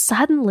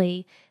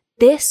 suddenly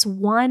this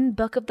one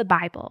book of the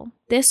Bible,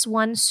 this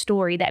one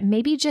story that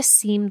maybe just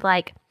seemed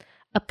like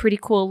a pretty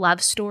cool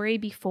love story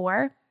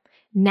before,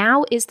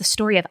 now is the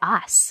story of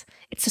us.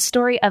 It's the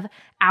story of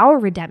our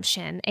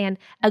redemption and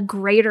a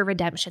greater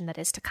redemption that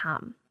is to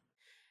come.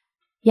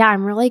 Yeah,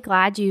 I'm really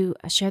glad you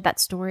shared that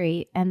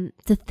story. And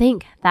to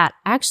think that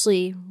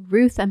actually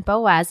Ruth and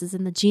Boaz is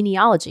in the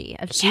genealogy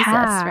of Jesus,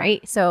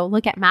 right? So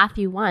look at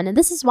Matthew 1. And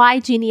this is why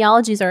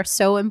genealogies are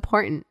so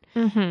important.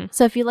 Mm-hmm.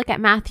 So if you look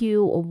at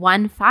Matthew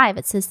 1:5,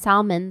 it says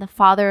Salmon, the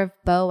father of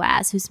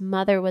Boaz, whose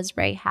mother was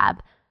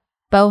Rahab.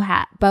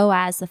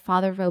 Boaz, the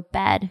father of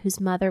Obed, whose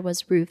mother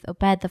was Ruth.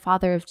 Obed, the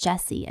father of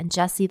Jesse, and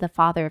Jesse, the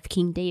father of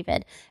King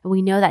David. And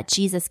we know that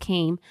Jesus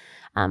came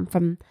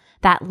from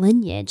that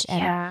lineage.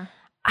 And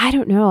I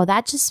don't know,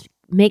 that just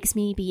makes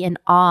me be in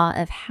awe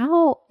of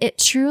how it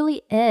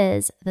truly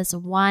is this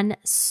one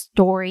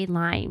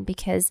storyline,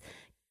 because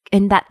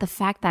in that the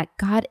fact that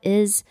God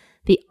is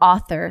the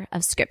author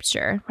of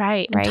Scripture.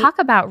 Right. And talk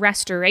about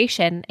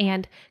restoration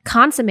and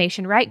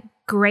consummation, right?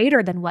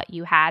 Greater than what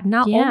you had.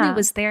 Not only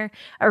was their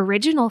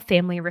original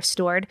family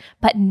restored,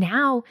 but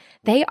now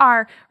they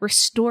are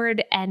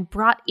restored and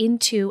brought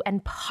into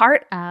and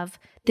part of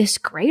this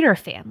greater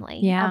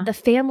family, of the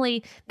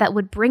family that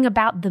would bring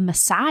about the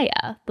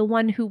Messiah, the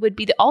one who would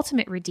be the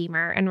ultimate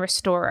redeemer and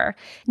restorer.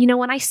 You know,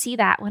 when I see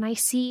that, when I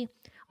see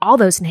all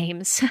those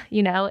names,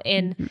 you know,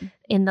 in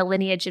the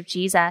lineage of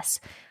Jesus,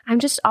 I'm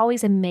just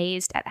always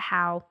amazed at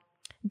how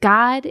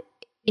God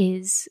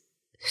is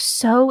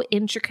so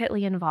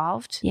intricately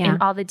involved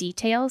in all the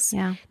details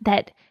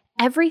that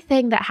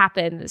everything that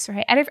happens,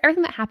 right?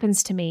 Everything that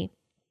happens to me,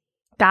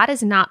 God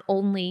is not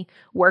only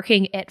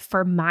working it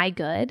for my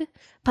good,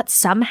 but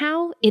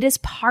somehow it is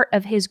part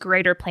of his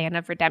greater plan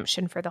of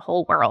redemption for the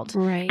whole world.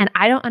 Right. And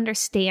I don't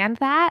understand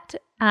that.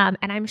 And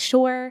I'm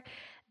sure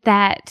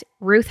that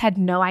Ruth had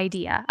no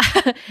idea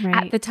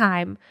at the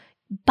time.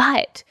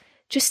 But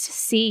just to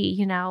see,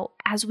 you know,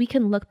 as we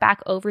can look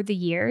back over the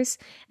years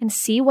and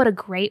see what a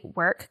great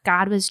work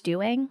God was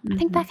doing, I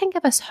think that can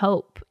give us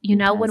hope. You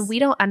know, when we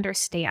don't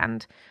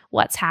understand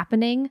what's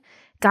happening,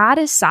 God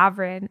is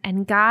sovereign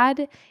and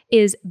God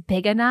is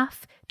big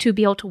enough to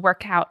be able to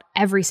work out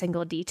every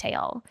single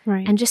detail.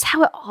 Right. And just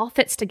how it all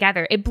fits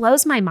together. It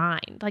blows my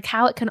mind, like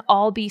how it can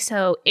all be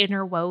so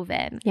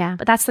interwoven. Yeah.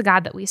 But that's the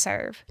God that we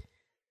serve.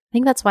 I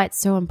think that's why it's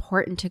so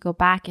important to go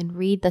back and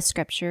read the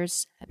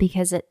Scriptures,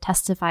 because it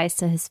testifies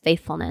to his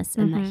faithfulness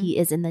and that he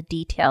is in the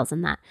details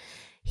and that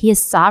he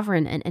is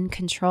sovereign and in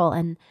control.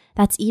 And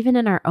that's even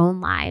in our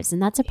own lives.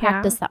 And that's a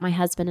practice that my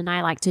husband and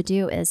I like to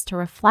do, is to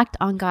reflect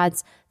on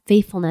God's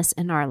faithfulness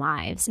in our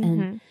lives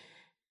and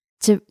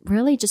to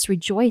really just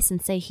rejoice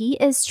and say he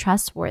is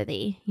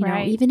trustworthy. You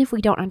know, even if we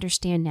don't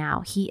understand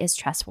now, he is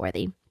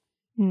trustworthy.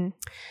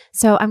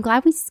 So I'm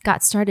glad we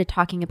got started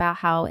talking about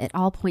how it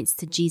all points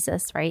to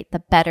Jesus, right? The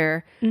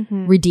better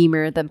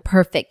redeemer, the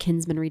perfect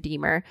kinsman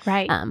redeemer.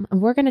 Right. And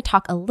we're going to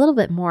talk a little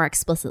bit more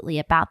explicitly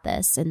about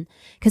this. And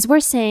because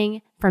we're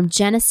saying from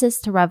Genesis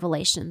to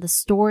Revelation, the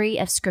story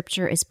of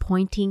Scripture is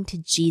pointing to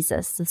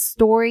Jesus. The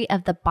story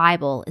of the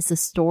Bible is the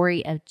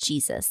story of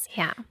Jesus.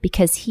 Yeah.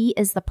 Because he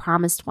is the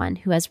promised one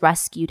who has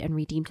rescued and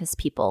redeemed his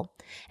people.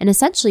 And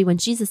essentially, when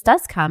Jesus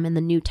does come in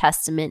the New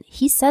Testament,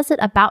 he says it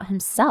about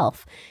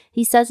himself.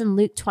 He says in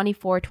Luke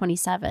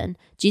 24:27,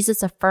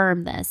 Jesus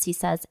affirmed this. He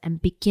says,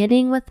 "And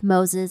beginning with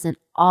Moses and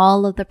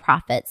all of the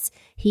prophets,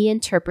 he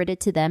interpreted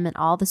to them in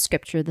all the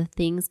Scripture the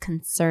things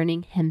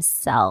concerning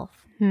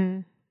himself."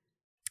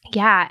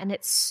 Yeah, and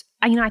it's,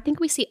 you know, I think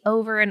we see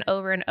over and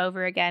over and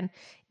over again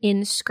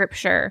in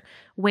Scripture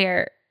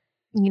where,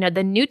 you know,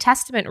 the New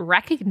Testament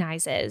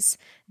recognizes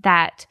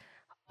that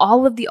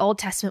all of the Old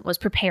Testament was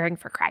preparing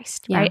for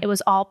Christ, right? It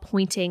was all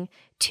pointing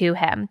to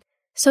him.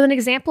 So an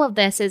example of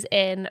this is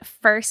in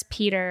 1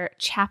 Peter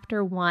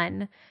chapter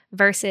 1,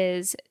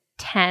 verses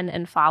 10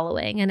 and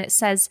following. And it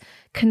says,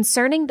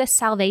 concerning this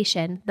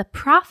salvation, the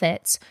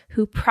prophets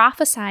who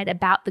prophesied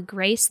about the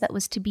grace that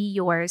was to be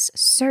yours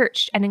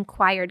searched and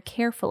inquired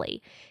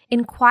carefully,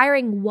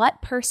 inquiring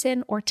what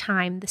person or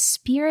time the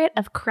Spirit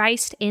of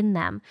Christ in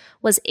them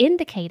was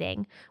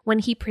indicating when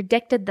he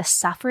predicted the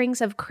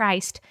sufferings of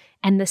Christ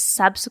and the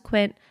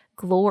subsequent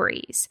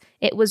glories.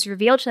 It was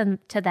revealed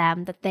to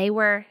them that they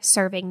were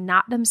serving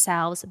not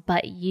themselves,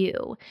 but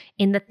you,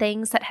 in the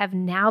things that have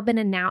now been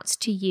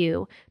announced to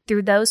you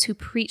through those who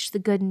preach the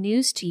good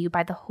news to you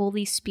by the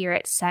Holy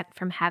Spirit sent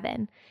from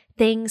heaven,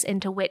 things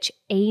into which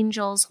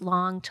angels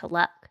long to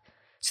look.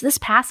 So this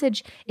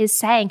passage is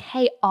saying,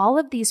 hey, all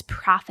of these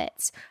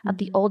prophets of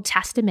the Old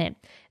Testament,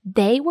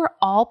 they were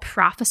all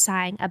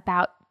prophesying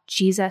about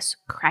Jesus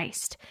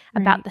Christ,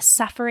 about the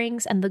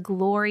sufferings and the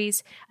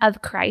glories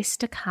of Christ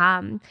to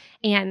come.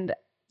 And,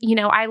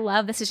 I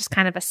love, this is just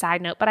kind of a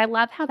side note, but I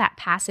love how that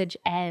passage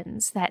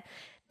ends, that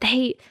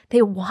they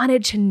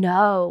wanted to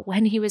know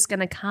when he was going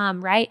to come,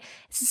 right?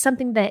 This is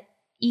something that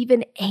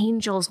even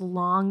angels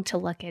long to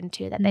look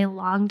into, that they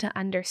long to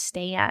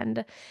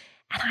understand.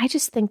 And I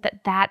just think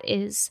that that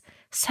is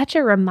such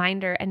a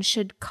reminder and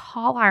should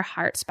call our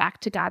hearts back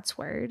to God's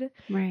word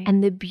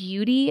and the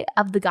beauty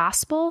of the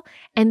gospel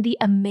and the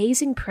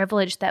amazing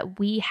privilege that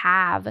we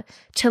have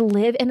to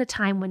live in a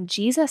time when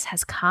Jesus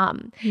has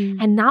come.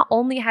 And not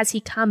only has he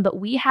come, but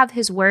we have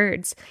his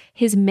words,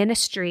 his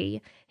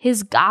ministry,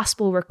 his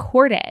gospel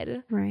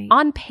recorded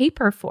on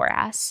paper for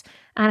us.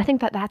 And I think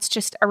that that's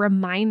just a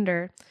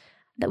reminder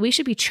that we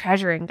should be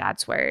treasuring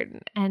God's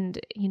word and,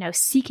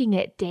 seeking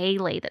it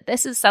daily, that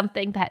this is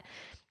something that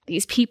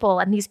these people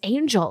and these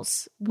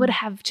angels would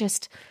have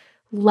just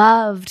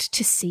loved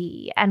to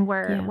see and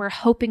we're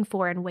hoping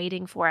for and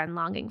waiting for and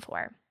longing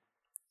for.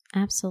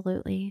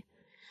 Absolutely.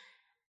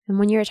 And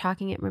when you're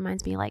talking, it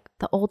reminds me like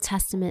the Old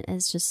Testament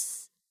is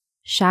just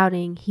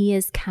shouting, he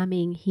is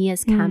coming, he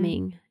is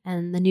coming.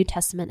 And the New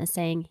Testament is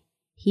saying,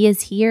 he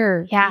is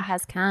here, he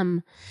has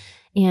come.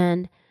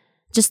 And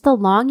just the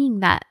longing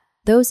that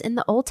those in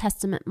the Old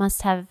Testament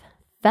must have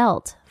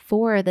felt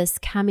for this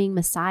coming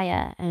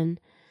Messiah, and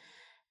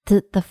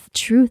the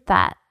truth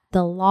that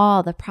the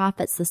law, the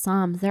prophets, the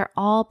Psalms, they're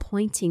all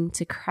pointing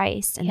to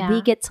Christ. And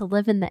we get to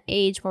live in the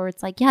age where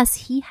it's like, yes,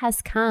 he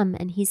has come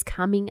and he's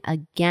coming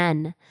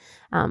again.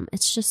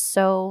 It's just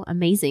so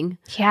amazing.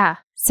 Yeah.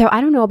 So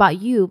I don't know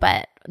about you,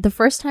 but the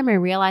first time I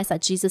realized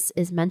that Jesus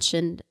is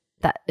mentioned,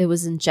 that it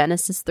was in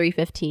Genesis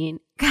 3:15,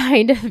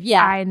 kind of,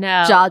 I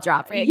know. Jaw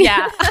dropping.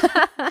 Yeah.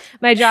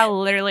 My jaw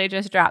literally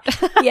just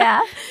dropped.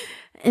 Yeah.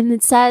 And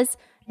it says,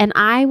 and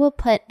I will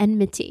put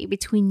enmity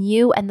between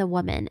you and the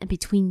woman, and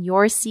between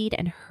your seed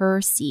and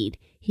her seed.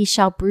 He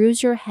shall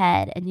bruise your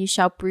head, and you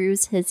shall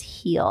bruise his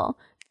heel.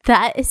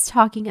 That is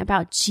talking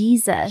about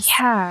Jesus.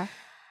 Yeah.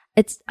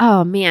 It's,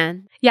 oh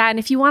man. Yeah, and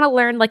if you want to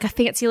learn like a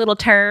fancy little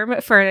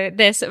term for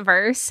this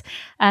verse,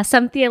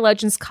 some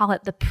theologians call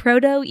it the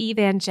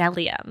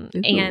proto-evangelium.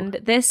 Ooh. And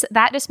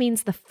that just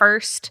means the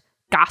first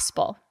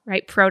gospel,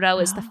 right? Proto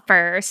is the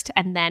first,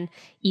 and then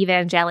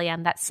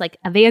evangelium, that's like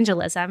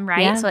evangelism,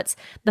 right? Yeah. So it's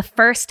the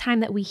first time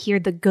that we hear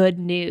the good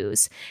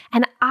news.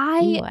 And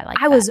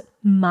I was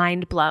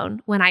mind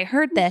blown when I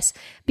heard this,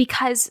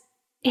 because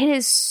it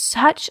is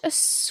such a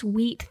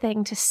sweet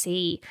thing to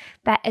see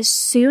that as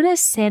soon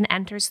as sin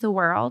enters the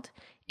world,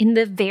 in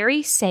the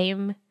very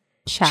same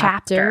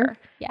chapter,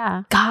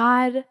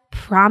 God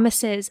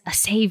promises a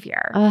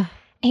savior.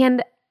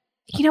 And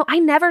I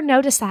never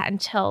noticed that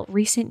until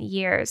recent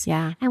years.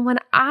 Yeah. And when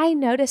I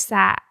noticed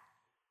that,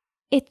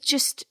 it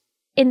just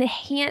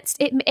enhanced,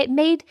 it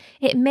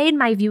made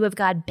my view of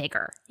God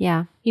bigger.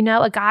 Yeah.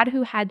 A God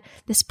who had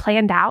this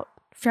planned out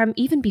from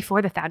even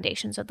before the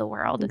foundations of the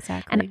world.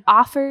 Exactly. And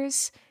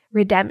offers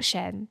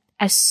redemption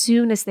as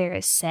soon as there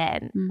is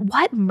sin.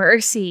 What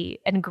mercy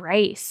and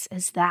grace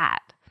is that?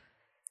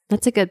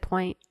 That's a good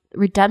point.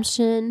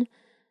 Redemption,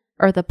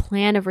 or the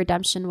plan of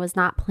redemption, was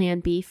not plan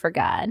B for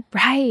God.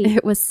 Right.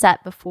 It was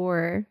set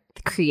before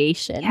the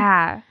creation.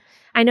 Yeah.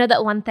 I know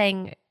that one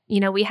thing,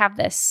 we have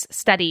this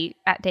study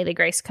at Daily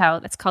Grace Co.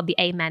 that's called the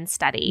Amen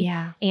Study.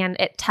 Yeah. And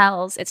it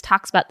talks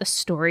about the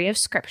story of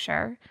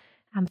Scripture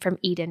from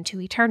Eden to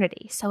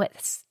eternity. So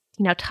it's,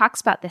 talks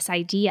about this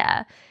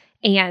idea.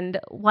 And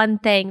one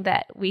thing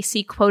that we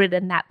see quoted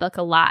in that book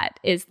a lot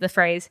is the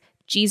phrase,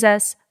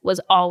 Jesus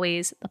was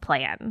always the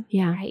plan.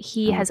 Yeah. Right?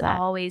 He has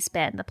always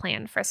been the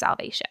plan for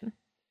salvation.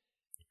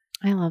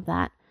 I love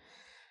that.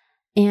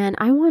 And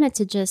I wanted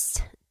to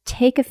just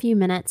take a few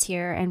minutes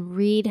here and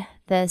read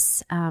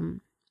this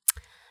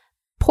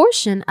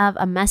portion of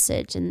a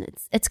message. And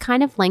it's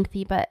kind of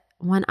lengthy, but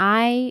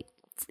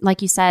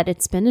like you said,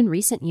 it's been in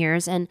recent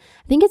years. And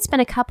I think it's been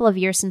a couple of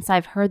years since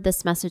I've heard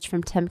this message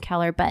from Tim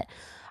Keller. But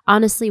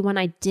honestly, when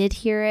I did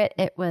hear it,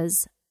 it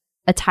was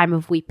a time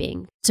of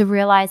weeping to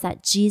realize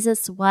that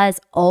Jesus was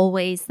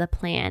always the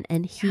plan,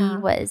 and he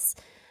was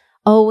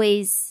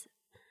always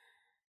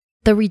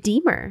the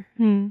Redeemer.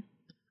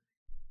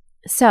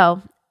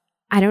 So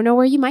I don't know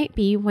where you might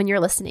be when you're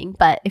listening,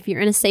 but if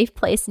you're in a safe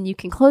place and you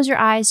can close your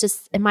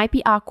eyes, it might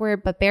be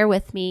awkward, but bear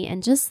with me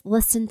and just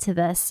listen to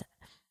this.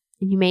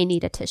 You may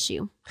need a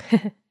tissue.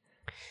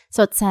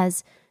 So it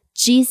says,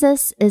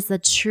 Jesus is the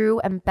true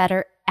and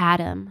better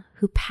Adam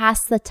who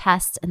passed the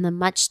test in the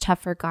much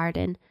tougher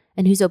garden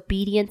and whose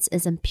obedience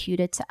is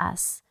imputed to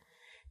us.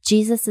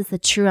 Jesus is the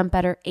true and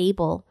better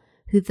Abel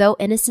who, though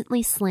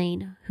innocently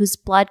slain, whose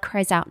blood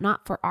cries out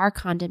not for our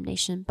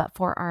condemnation, but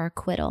for our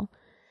acquittal.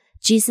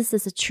 Jesus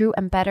is a true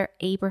and better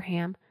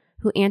Abraham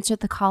who answered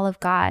the call of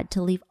God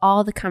to leave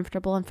all the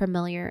comfortable and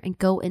familiar and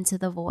go into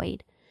the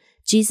void.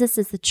 Jesus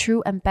is the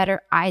true and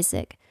better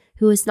Isaac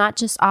who was not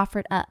just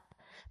offered up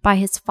by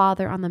his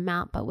father on the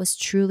mount, but was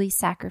truly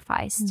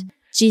sacrificed.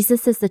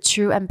 Jesus is the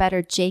true and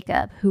better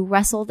Jacob who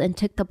wrestled and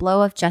took the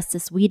blow of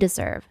justice we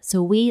deserve.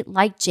 So we,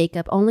 like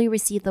Jacob, only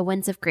receive the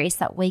winds of grace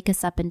that wake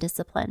us up in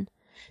discipline.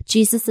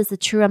 Jesus is the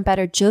true and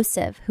better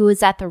Joseph who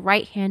is at the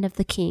right hand of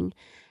the king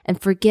and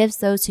forgives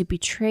those who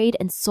betrayed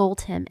and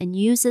sold him and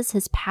uses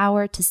his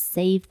power to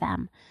save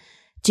them.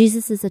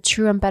 Jesus is a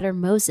true and better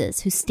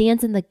Moses who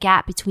stands in the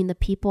gap between the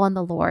people and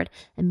the Lord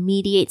and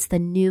mediates the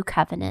new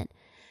covenant.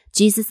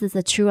 Jesus is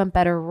a true and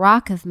better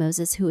rock of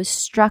Moses who is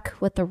struck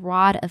with the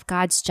rod of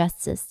God's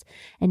justice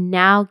and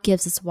now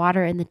gives us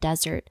water in the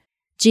desert.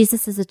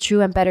 Jesus is a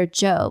true and better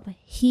Job.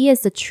 He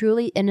is the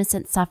truly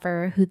innocent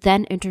sufferer who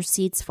then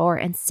intercedes for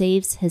and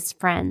saves his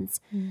friends.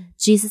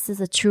 Jesus is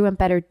a true and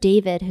better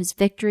David whose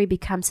victory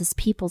becomes his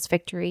people's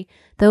victory,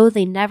 though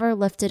they never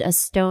lifted a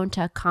stone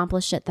to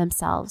accomplish it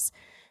themselves.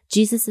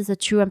 Jesus is a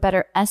true and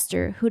better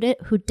Esther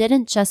who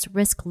didn't just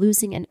risk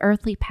losing an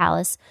earthly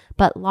palace,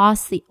 but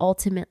lost the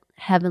ultimate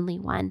heavenly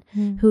one,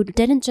 who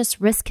didn't just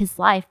risk his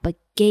life, but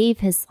gave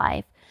his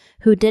life,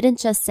 who didn't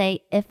just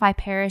say, if I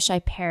perish, I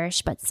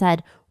perish, but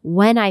said,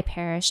 when I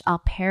perish, I'll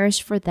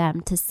perish for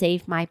them to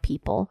save my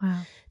people.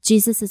 Wow.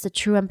 Jesus is a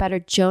true and better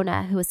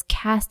Jonah who was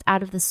cast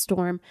out of the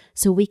storm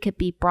so we could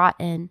be brought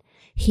in.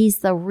 He's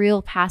the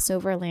real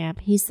Passover lamb.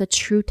 He's the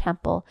true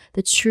temple,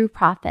 the true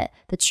prophet,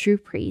 the true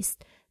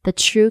priest, the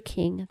true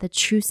king, the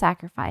true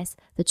sacrifice,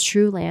 the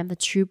true lamb, the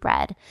true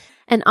bread.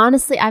 And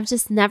honestly, I've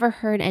just never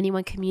heard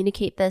anyone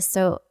communicate this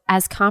so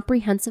as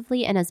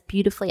comprehensively and as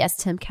beautifully as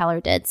Tim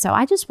Keller did. So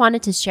I just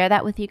wanted to share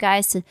that with you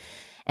guys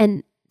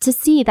to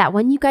see that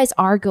when you guys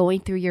are going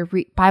through your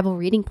Bible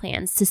reading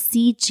plans, to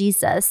see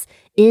Jesus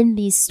in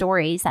these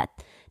stories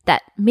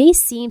that may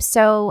seem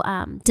so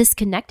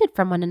disconnected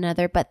from one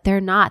another, but they're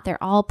not.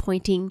 They're all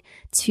pointing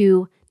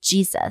to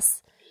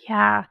Jesus.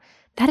 Yeah,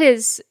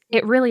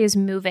 it really is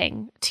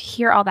moving to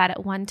hear all that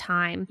at one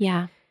time.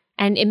 Yeah.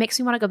 And it makes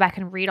me want to go back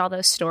and read all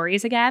those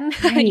stories again,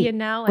 Right.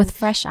 with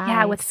fresh eyes.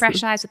 Yeah, with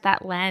fresh eyes, with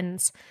that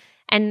lens.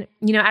 And,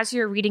 as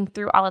you're reading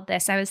through all of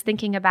this, I was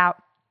thinking about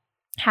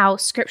how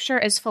scripture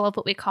is full of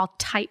what we call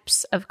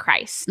types of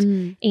Christ.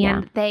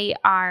 And they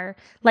are,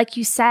 like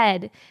you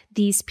said,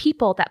 these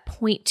people that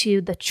point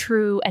to the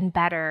true and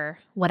better,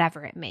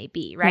 whatever it may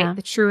be, right? Yeah.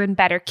 The true and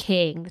better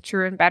king, the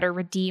true and better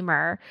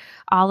redeemer,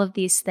 all of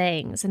these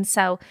things. And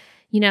so,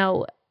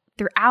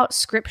 throughout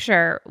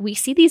scripture, we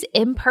see these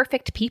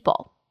imperfect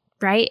people,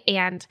 right?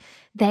 And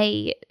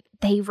they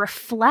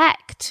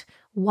reflect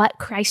what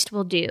Christ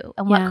will do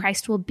and what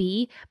Christ will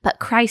be, but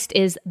Christ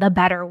is the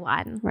better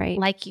one, right?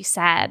 Like you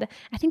said.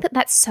 I think that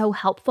that's so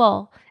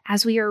helpful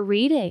as we are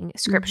reading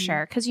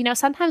scripture, because,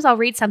 sometimes I'll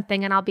read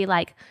something and I'll be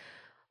like,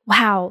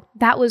 wow,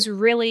 that was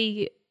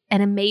really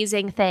an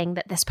amazing thing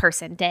that this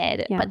person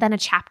did. Yeah. But then a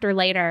chapter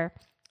later,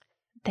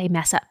 they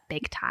mess up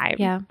big time,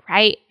 Yeah.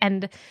 right?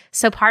 And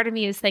so part of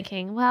me is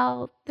thinking,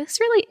 well, this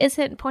really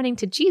isn't pointing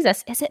to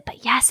Jesus, is it?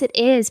 But yes, it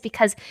is,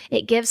 because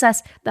it gives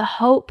us the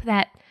hope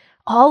that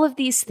all of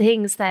these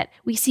things that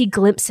we see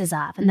glimpses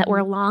of and that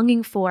we're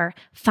longing for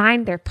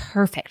find their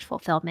perfect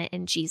fulfillment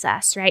in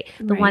Jesus, right?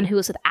 The one who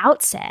is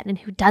without sin and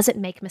who doesn't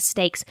make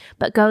mistakes,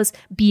 but goes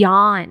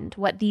beyond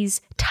what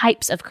these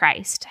types of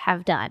Christ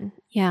have done.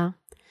 Yeah.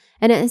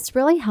 And it's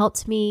really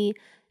helped me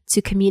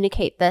to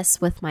communicate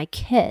this with my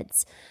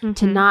kids,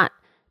 to not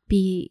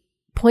be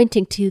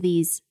pointing to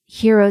these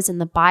heroes in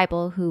the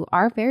Bible who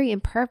are very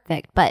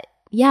imperfect. But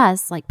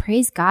yes, like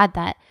praise God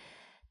that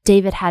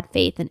David had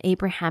faith and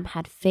Abraham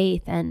had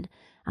faith, and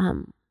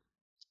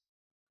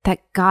that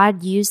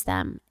God used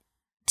them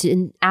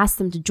to ask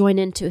them to join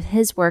into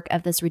his work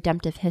of this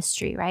redemptive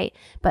history, right?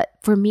 But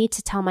for me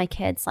to tell my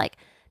kids, like,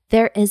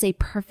 there is a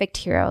perfect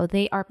hero.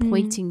 They are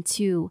pointing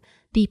to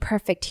the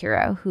perfect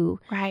hero who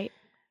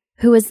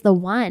is the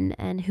one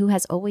and who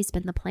has always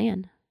been the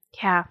plan.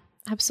 Yeah,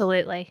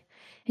 absolutely.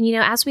 And,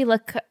 as we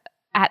look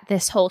at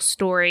this whole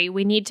story,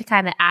 we need to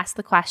kind of ask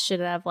the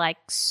question of like,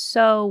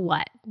 so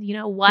what?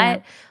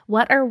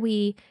 What are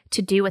we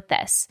to do with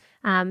this?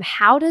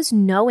 How does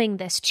knowing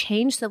this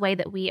change the way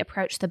that we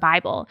approach the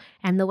Bible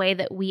and the way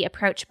that we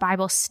approach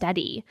Bible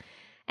study?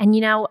 And,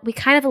 we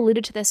kind of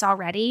alluded to this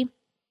already,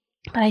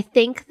 but I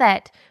think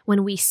that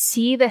when we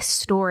see this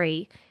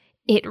story,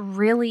 it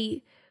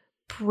really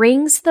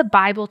brings the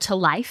Bible to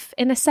life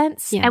in a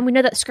sense. Yeah. And we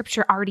know that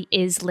scripture already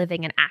is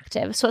living and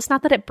active. So it's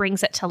not that it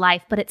brings it to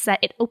life, but it's that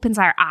it opens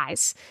our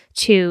eyes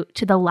to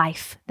the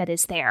life that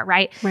is there,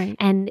 right? Right.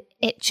 And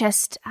it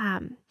just,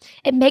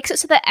 it makes it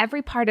so that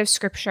every part of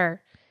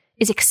scripture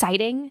is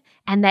exciting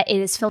and that it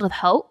is filled with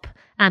hope.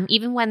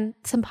 Even when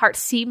some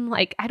parts seem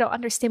like, I don't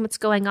understand what's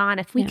going on,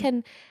 if we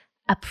can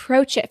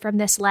approach it from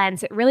this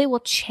lens, it really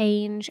will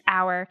change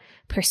our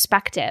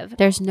perspective.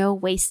 There's no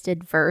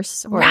wasted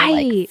verse or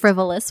Right. like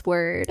frivolous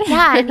word.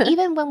 Yeah. And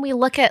even when we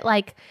look at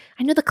like,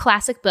 I know the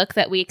classic book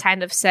that we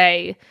kind of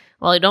say,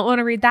 well, you don't want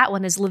to read that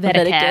one is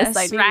Leviticus,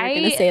 I knew right? you were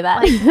going to say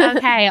that. Like,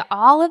 okay,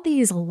 all of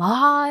these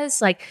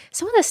laws, like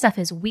some of this stuff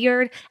is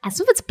weird and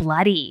some of it's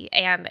bloody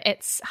and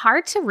it's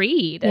hard to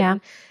read. Yeah.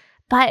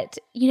 But,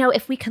 you know,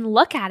 if we can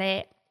look at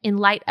it in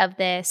light of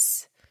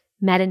this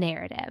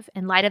meta-narrative,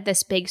 in light of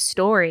this big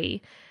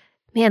story,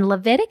 man,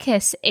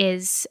 Leviticus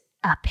is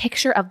a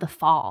picture of the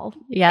fall,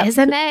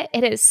 isn't it?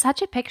 It is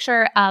such a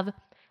picture of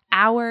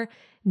our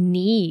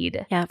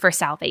need for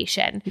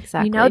salvation.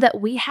 Exactly. You know, that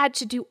we had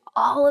to do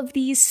all of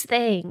these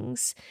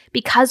things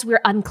because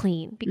we're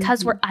unclean,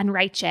 because we're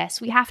unrighteous.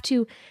 We have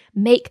to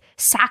make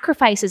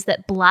sacrifices,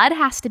 that blood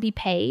has to be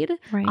paid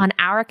on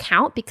our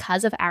account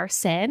because of our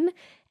sin.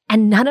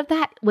 And none of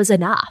that was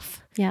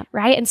enough. Yeah.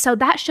 Right. And so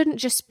that shouldn't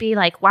just be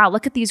like, wow,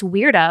 look at these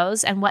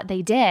weirdos and what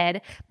they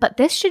did. But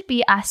this should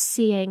be us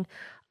seeing,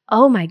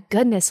 oh my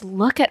goodness,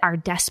 look at our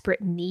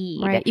desperate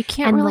need. Right. You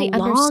can't really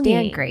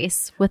understand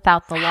grace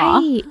without the law.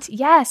 Right.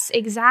 Yes,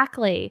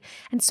 exactly.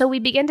 And so we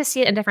begin to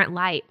see it in a different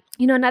light.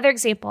 You know, another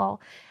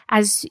example,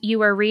 as you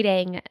were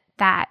reading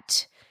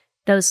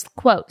those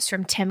quotes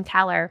from Tim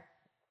Keller,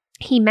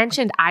 he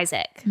mentioned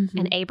Isaac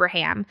and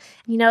Abraham.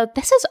 You know,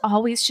 this has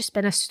always just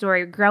been a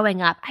story growing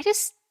up. I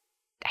just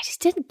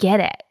didn't get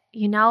it.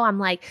 You know, I'm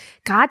like,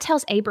 God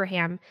tells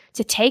Abraham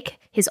to take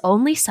his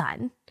only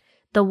son,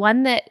 the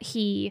one that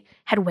he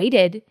had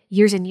waited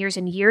years and years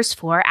and years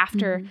for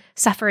after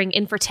suffering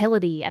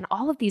infertility and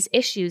all of these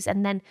issues.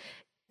 And then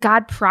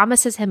God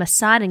promises him a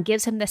son and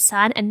gives him the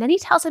son. And then he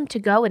tells him to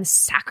go and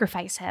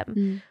sacrifice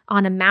him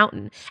on a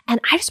mountain. And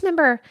I just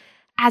remember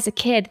as a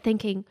kid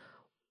thinking,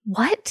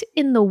 what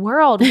in the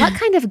world? What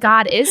kind of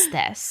God is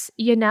this?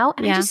 You know?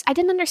 And I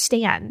didn't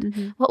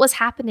understand what was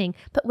happening.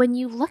 But when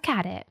you look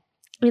at it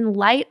in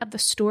light of the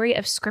story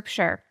of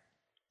Scripture,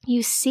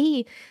 you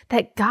see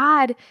that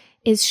God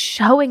is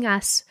showing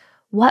us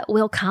what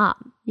will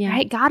come,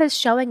 right? God is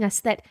showing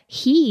us that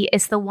He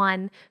is the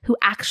one who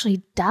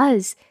actually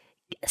does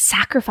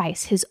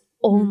sacrifice His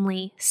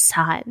only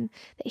son,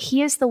 that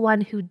He is the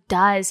one who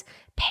does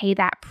pay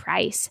that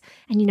price.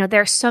 And, you know,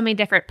 there are so many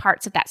different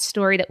parts of that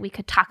story that we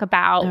could talk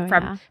about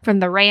from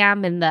the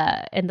ram and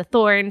the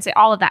thorns,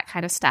 all of that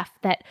kind of stuff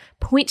that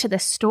point to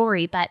this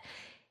story. But,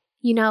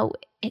 you know,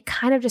 it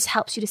kind of just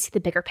helps you to see the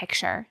bigger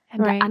picture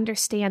and to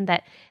understand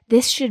that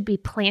this should be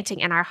planting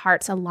in our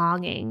hearts a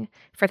longing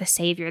for the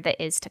Savior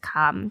that is to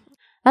come.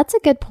 That's a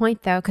good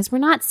point, though, because we're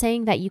not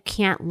saying that you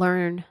can't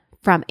learn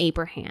from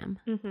Abraham.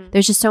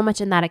 There's just so much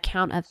in that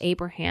account of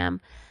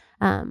Abraham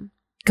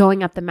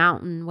going up the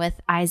mountain with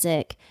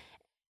Isaac.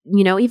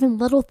 You know, even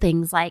little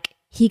things like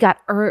he got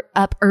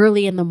up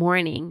early in the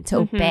morning to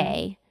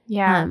obey.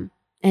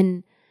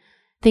 And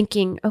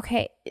thinking,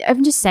 okay,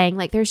 I'm just saying,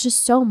 like, there's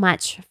just so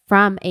much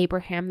from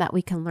Abraham that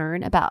we can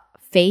learn about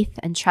faith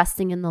and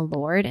trusting in the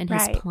Lord and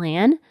His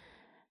plan.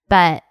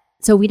 But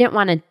so we didn't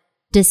want to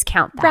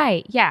discount that.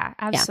 Right. Yeah,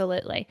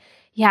 absolutely.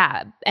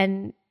 Yeah.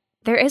 And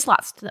there is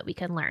lots that we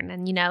can learn.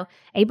 And, you know,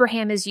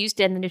 Abraham is used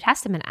in the New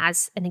Testament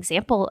as an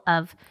example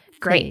of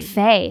great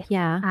faith.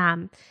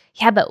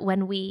 But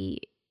when we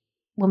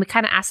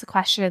kind of ask the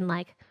question,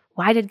 like,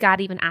 why did God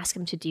even ask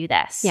him to do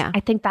this? I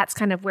think that's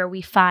kind of where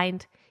we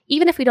find,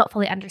 even if we don't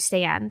fully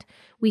understand,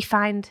 we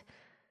find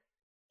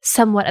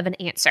somewhat of an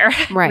answer,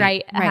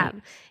 right?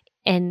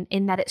 And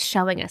in that it's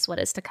showing us what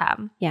is to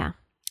come.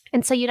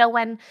 And so, you know,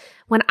 when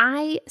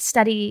I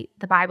study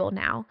the Bible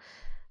now,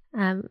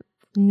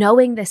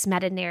 knowing this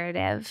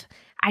meta-narrative,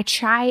 I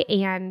try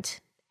and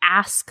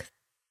ask,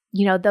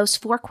 you know, those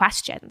 4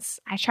 questions.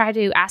 I try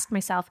to ask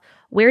myself,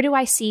 where do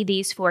I see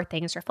these 4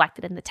 things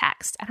reflected in the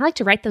text? And I like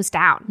to write those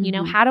down. You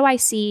know, how do I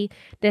see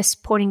this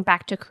pointing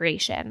back to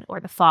creation or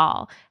the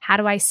fall? How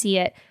do I see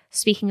it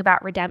speaking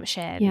about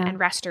redemption and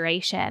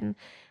restoration?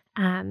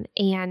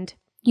 And,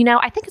 you know,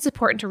 I think it's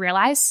important to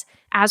realize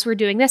as we're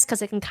doing this,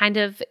 because it can kind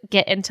of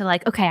get into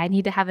like, okay, I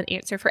need to have an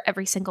answer for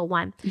every single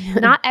one.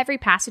 Not every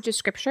passage of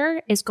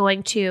Scripture is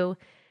going to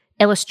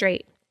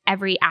illustrate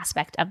every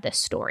aspect of this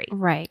story.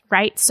 Right.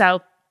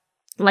 So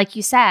like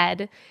you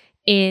said,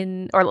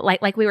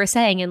 like we were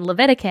saying in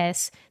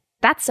Leviticus,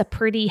 that's a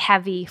pretty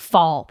heavy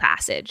fall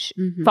passage,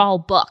 fall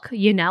book,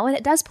 and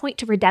it does point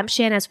to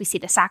redemption as we see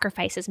the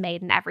sacrifices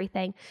made and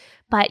everything.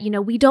 But,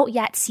 we don't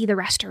yet see the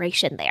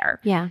restoration there.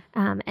 Yeah.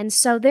 And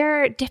so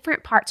there are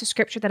different parts of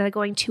scripture that are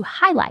going to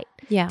highlight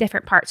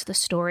different parts of the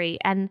story.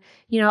 And,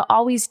 it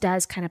always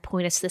does kind of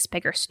point us to this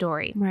bigger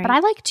story. Right. But I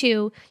like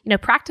to,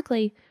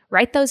 practically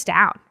write those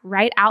down,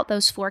 write out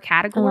those 4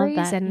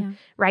 categories and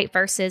write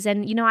verses.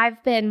 And,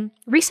 I've been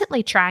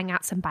recently trying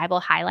out some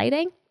Bible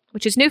highlighting,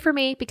 which is new for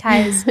me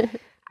because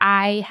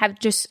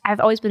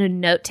I've always been a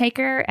note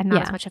taker and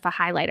not as much of a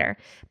highlighter.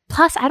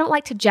 Plus, I don't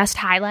like to just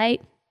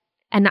highlight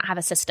and not have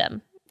a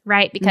system,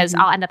 right? Because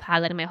I'll end up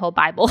highlighting my whole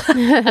Bible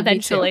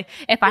eventually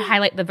if I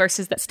highlight the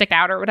verses that stick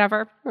out or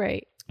whatever.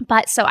 Right.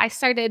 But so I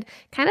started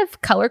kind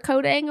of color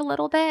coding a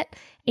little bit.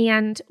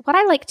 And what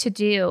I like to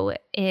do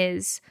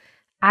is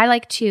I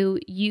like to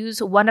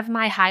use one of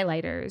my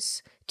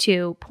highlighters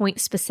to point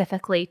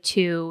specifically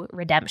to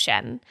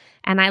redemption.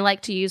 And I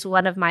like to use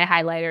one of my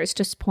highlighters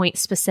to point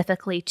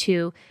specifically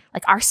to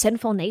like our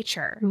sinful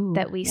nature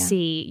that we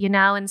see,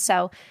 And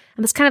so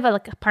it's kind of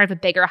like a part of a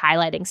bigger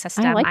highlighting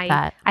system. I like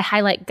that. I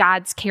highlight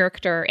God's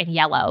character in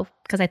yellow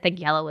because I think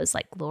yellow is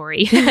like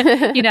glory,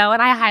 and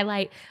I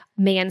highlight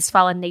man's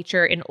fallen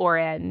nature in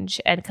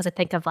orange. And because I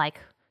think of like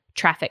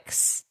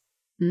traffic's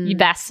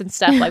vests and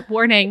stuff like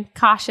warning,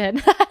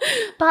 caution.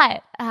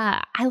 But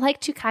I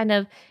like to kind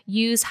of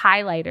use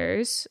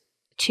highlighters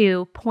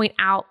to point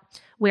out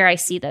where I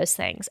see those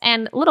things.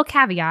 And a little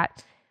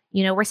caveat,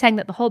 we're saying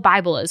that the whole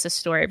Bible is a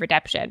story of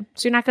redemption.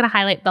 So you're not going to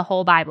highlight the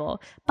whole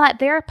Bible. But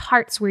there are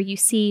parts where you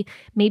see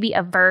maybe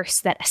a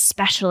verse that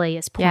especially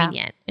is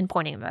poignant in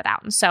pointing that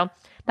out. And so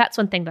that's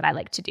one thing that I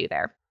like to do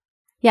there.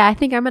 Yeah, I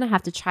think I'm going to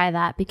have to try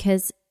that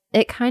because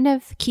it kind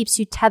of keeps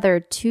you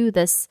tethered to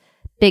this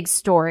big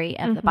story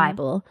of the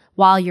Bible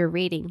while you're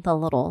reading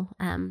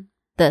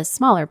the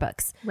smaller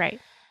books. Right.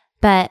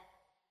 But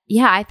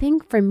yeah, I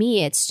think for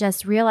me, it's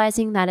just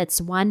realizing that it's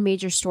one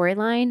major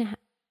storyline.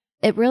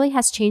 It really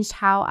has changed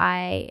how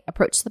I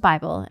approach the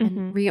Bible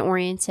and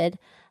reoriented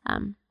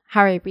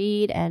how I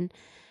read. And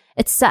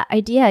it's that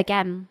idea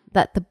again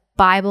that the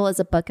Bible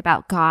is a book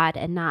about God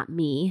and not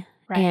me.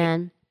 Right.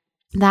 And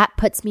that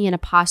puts me in a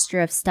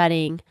posture of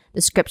studying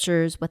the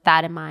scriptures with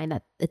that in mind,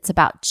 that it's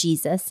about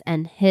Jesus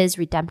and his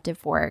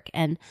redemptive work.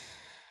 And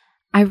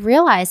I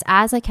realized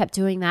as I kept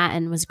doing that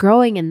and was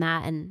growing in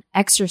that and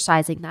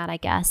exercising that, I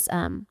guess,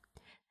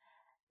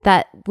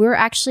 that we're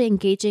actually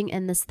engaging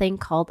in this thing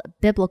called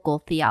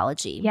biblical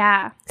theology.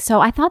 Yeah. So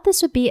I thought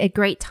this would be a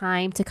great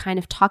time to kind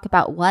of talk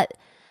about what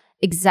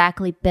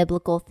exactly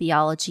biblical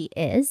theology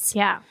is.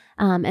 Yeah.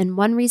 And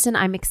one reason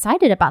I'm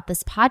excited about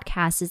this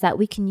podcast is that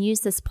we can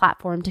use this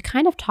platform to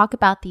kind of talk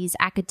about these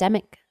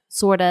academic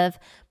sort of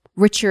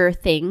richer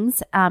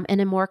things in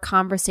a more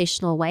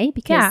conversational way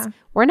because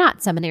we're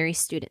not seminary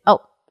students. Oh,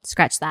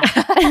 scratch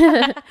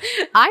that.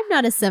 I'm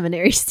not a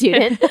seminary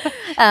student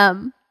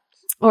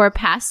or a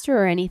pastor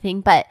or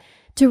anything, but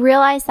to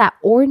realize that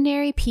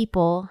ordinary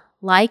people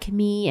like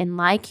me and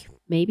like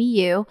maybe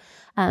you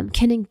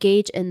can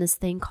engage in this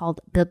thing called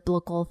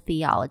biblical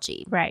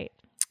theology. Right.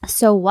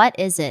 So what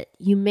is it?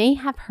 You may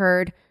have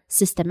heard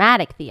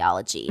systematic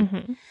theology.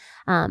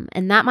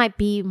 And that might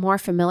be more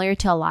familiar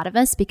to a lot of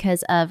us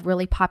because of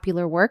really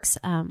popular works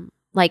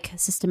like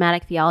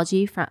Systematic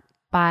Theology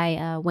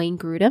by Wayne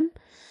Grudem.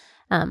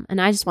 And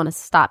I just want to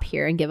stop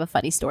here and give a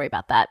funny story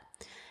about that.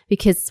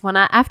 Because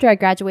after I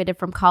graduated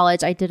from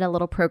college, I did a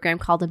little program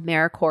called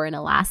AmeriCorps in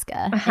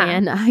Alaska.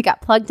 And I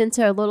got plugged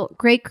into a little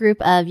great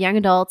group of young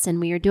adults, and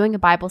we were doing a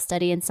Bible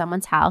study in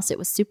someone's house. It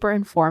was super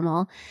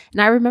informal.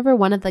 And I remember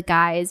one of the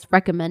guys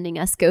recommending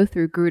us go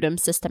through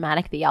Grudem's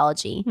Systematic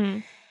Theology.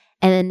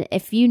 And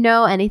if you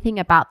know anything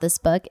about this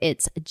book,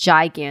 it's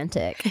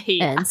gigantic.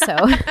 And so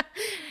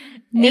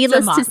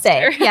needless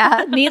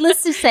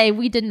to say,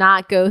 we did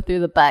not go through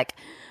the book.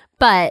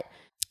 But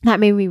that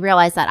made me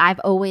realize that I've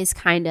always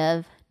kind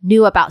of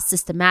knew about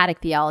systematic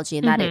theology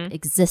and that it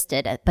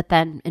existed. But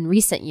then in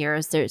recent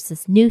years, there's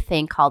this new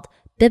thing called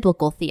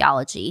biblical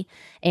theology.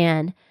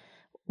 And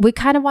we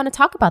kind of want to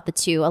talk about the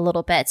two a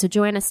little bit. So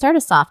Joanna, start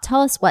us off.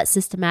 Tell us what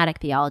systematic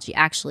theology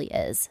actually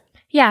is.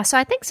 Yeah, so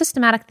I think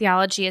systematic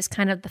theology is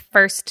kind of the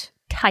first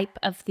type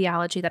of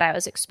theology that I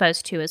was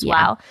exposed to as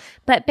well.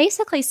 But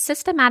basically,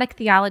 systematic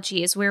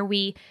theology is where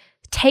we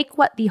take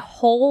what the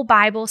whole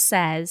Bible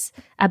says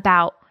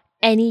about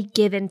any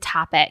given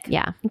topic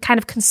and kind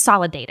of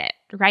consolidate it,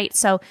 right?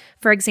 So,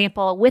 for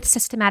example, with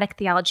systematic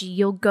theology,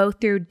 you'll go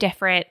through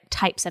different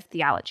types of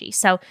theology.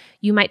 So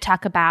you might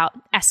talk about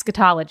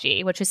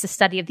eschatology, which is the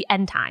study of the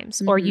end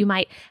times, or you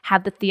might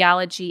have the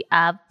theology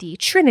of the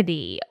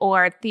Trinity,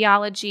 or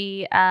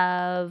theology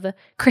of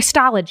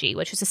Christology,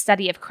 which is the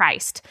study of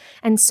Christ.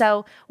 And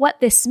so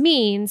what this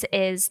means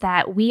is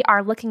that we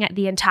are looking at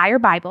the entire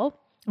Bible,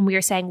 and we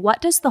are saying,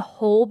 what does the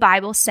whole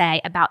Bible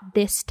say about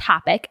this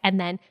topic? And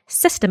then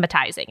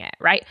systematizing it,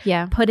 right?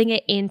 Yeah. Putting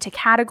it into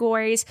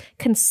categories,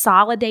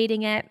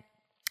 consolidating it,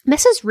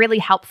 This is really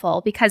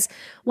helpful because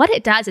what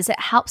it does is it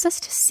helps us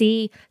to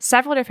see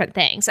several different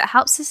things. It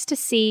helps us to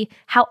see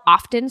how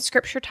often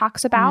Scripture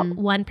talks about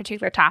one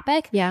particular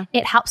topic. Yeah.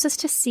 It helps us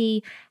to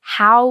see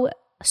how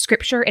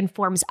Scripture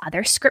informs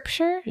other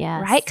Scripture,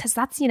 Yes. right? Because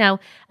that's, a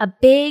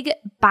big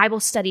Bible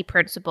study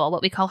principle,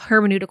 what we call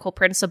hermeneutical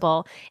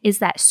principle, is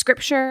that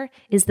Scripture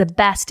is the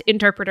best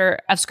interpreter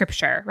of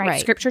Scripture, right?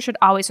 Right. Scripture should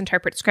always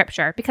interpret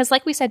Scripture because,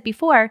 like we said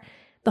before,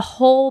 the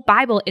whole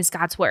Bible is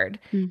God's word.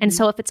 And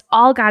so if it's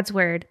all God's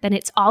word, then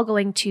it's all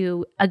going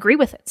to agree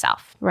with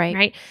itself.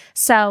 Right.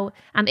 So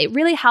it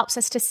really helps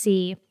us to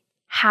see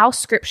how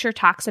Scripture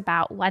talks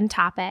about one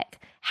topic,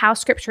 how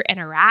Scripture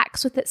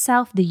interacts with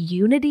itself, the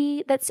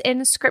unity that's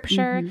in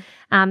Scripture.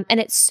 And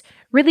it's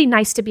really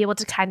nice to be able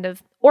to kind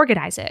of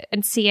organize it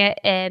and see it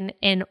in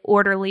an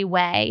orderly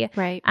way.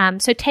 Right.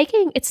 So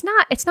it's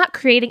not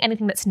creating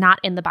anything that's not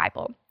in the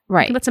Bible. I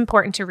Right. think that's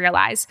important to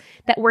realize,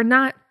 that we're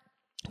not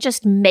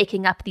just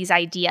making up these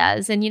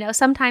ideas. And,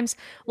 sometimes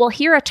we'll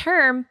hear a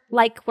term,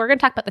 like we're going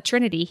to talk about the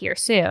Trinity here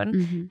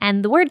soon.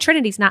 And the word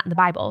Trinity is not in the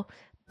Bible,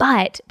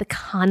 but the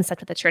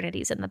concept of the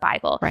Trinity is in the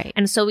Bible. Right.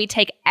 And so we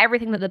take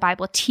everything that the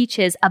Bible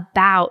teaches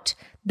about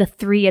the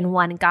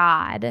 3-in-1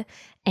 God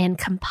and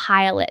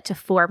compile it to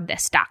form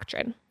this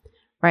doctrine.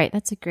 Right.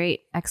 That's a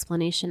great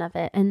explanation of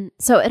it. And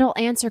so it'll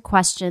answer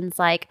questions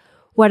like,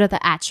 what are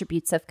the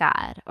attributes of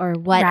God? Or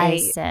what Right.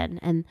 is sin?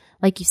 And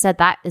like you said,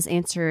 that is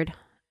answered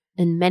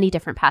in many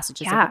different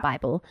passages of the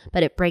Bible,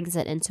 but it brings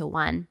it into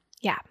one.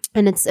 Yeah.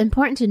 And it's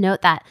important to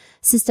note that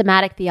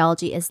systematic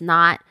theology is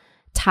not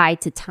tied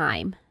to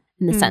time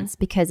in the sense,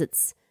 because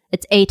it's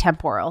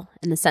atemporal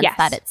in the sense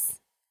that it's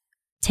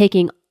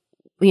taking,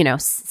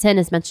 sin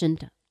is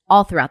mentioned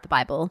all throughout the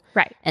Bible.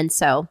 Right. And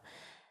so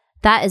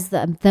that is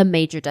the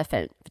major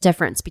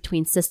difference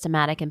between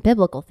systematic and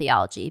biblical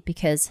theology,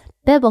 because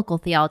biblical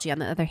theology, on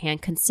the other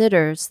hand,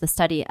 considers the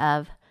study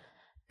of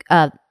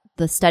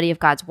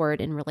God's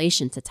word in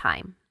relation to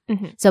time.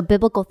 So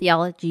biblical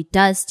theology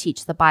does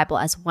teach the Bible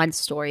as one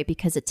story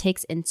because it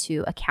takes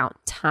into account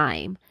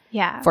time.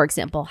 Yeah. For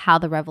example, how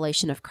the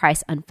revelation of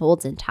Christ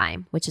unfolds in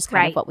time, which is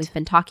kind of what we've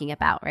been talking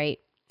about, right?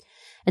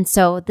 And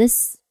so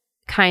this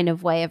kind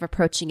of way of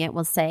approaching it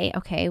will say,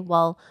 okay,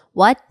 well,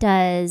 what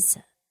does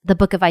the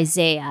book of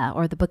Isaiah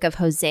or the book of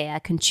Hosea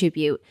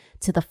contribute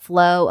to the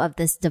flow of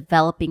this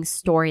developing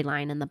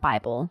storyline in the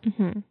Bible?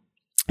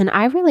 And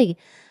I really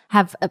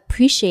have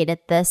appreciated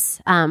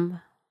this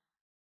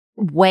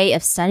way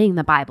of studying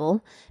the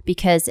Bible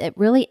because it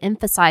really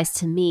emphasized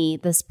to me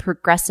this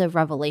progressive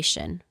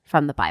revelation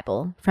from the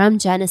Bible, from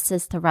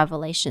Genesis to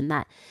Revelation,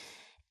 that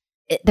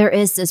there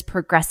is this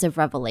progressive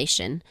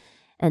revelation.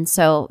 And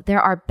so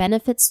there are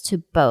benefits to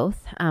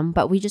both,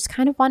 but we just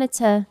kind of wanted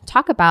to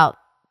talk about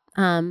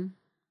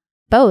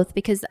both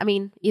because,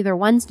 either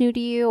one's new to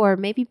you or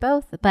maybe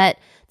both, but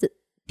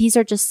these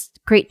are just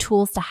great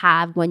tools to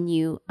have when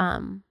you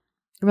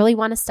really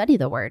want to study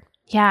the word.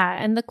 Yeah.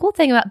 And the cool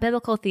thing about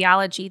biblical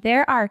theology,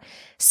 there are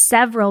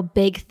several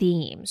big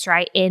themes,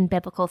 right, in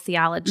biblical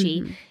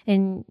theology.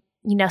 And,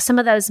 some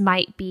of those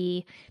might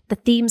be the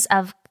themes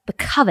of the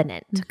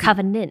covenant,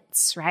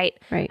 covenants, right?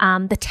 Right.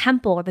 The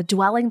temple, the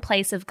dwelling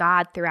place of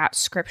God throughout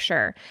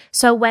Scripture.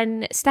 So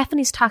when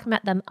Stephanie's talking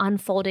about them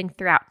unfolding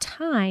throughout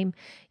time,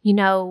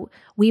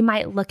 we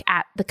might look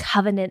at the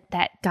covenant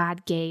that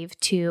God gave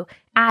to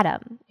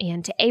Adam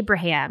and to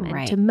Abraham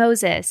and to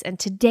Moses and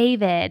to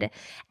David,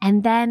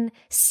 and then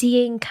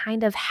seeing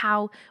kind of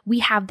how we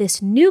have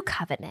this new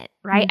covenant,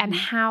 right? And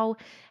how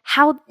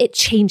it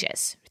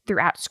changes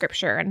throughout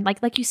Scripture, and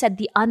like you said,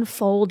 the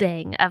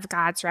unfolding of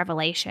God's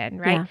revelation,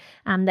 right?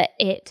 That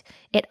it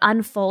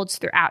unfolds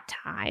throughout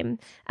time,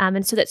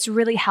 and so that's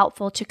really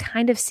helpful to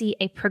kind of see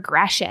a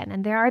progression.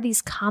 And there are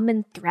these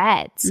common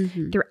threads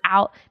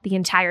throughout the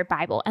entire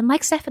Bible. And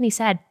like Stephanie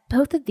said,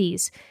 both of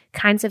these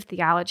kinds of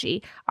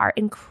theology are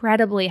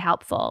incredibly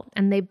helpful,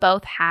 and they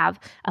both have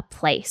a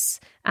place.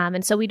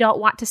 And so we don't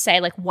want to say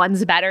like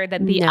one's better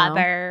than the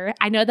other.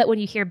 I know that when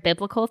you hear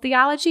biblical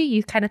theology,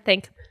 you kind of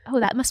think, oh,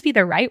 that must be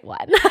the right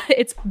one.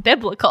 It's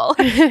biblical.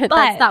 But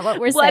that's not what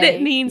we're saying. What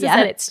it means is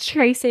that it's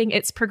tracing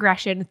its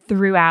progression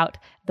throughout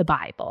the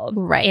Bible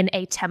in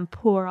a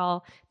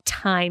temporal,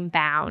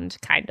 time-bound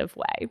kind of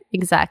way.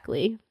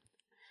 Exactly.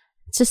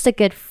 It's just a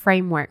good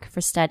framework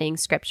for studying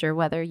Scripture,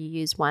 whether you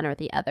use one or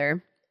the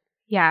other.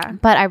 Yeah.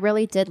 But I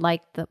really did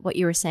like what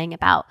you were saying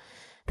about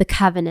the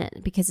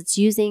covenant, because it's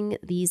using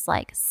these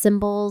like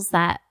symbols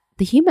that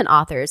the human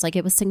authors, like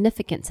it was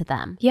significant to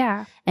them.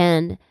 Yeah.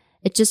 And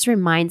it just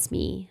reminds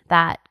me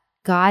that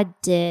God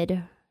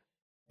did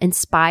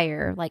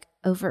inspire like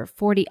over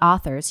 40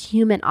 authors,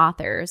 human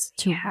authors,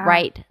 to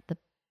write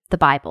the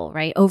Bible,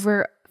 right?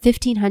 Over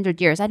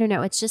 1,500 years. I don't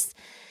know. It's just,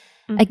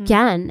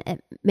 again,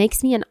 it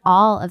makes me in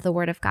awe of the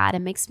Word of God. It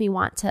makes me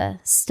want to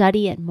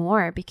study it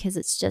more because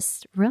it's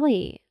just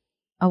really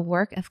a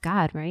work of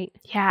God, right?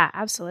 Yeah,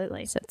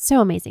 absolutely. So it's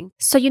so amazing.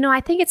 So,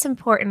 I think it's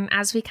important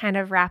as we kind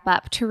of wrap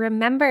up to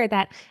remember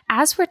that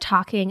as we're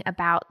talking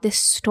about this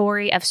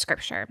story of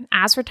Scripture,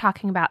 as we're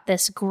talking about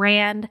this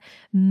grand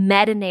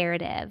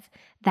meta-narrative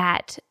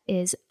that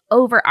is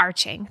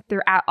overarching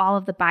throughout all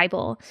of the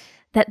Bible,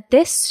 that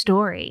this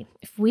story,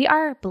 if we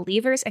are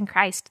believers in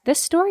Christ, this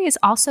story is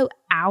also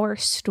our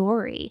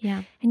story.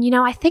 Yeah. And,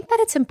 I think that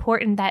it's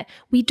important that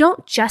we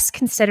don't just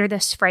consider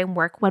this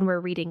framework when we're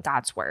reading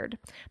God's word,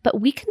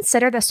 but we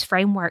consider this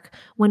framework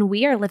when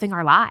we are living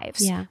our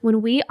lives,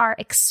 when we are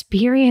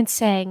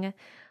experiencing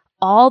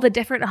all the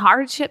different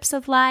hardships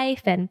of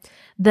life and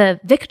the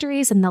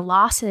victories and the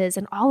losses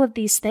and all of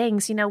these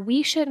things.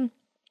 We should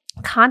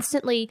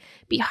constantly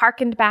be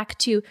hearkened back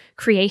to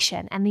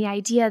creation and the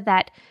idea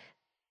that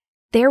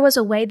there was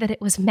a way that it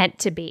was meant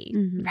to be,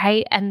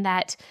 right? And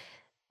that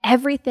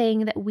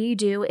everything that we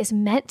do is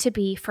meant to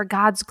be for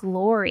God's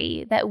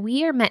glory, that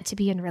we are meant to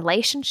be in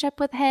relationship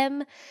with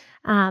Him.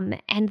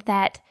 And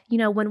that,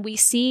 when we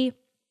see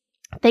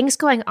things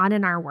going on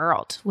in our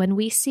world, when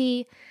we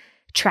see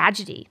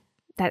tragedy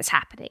that's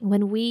happening,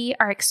 when we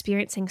are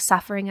experiencing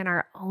suffering in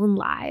our own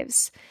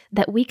lives,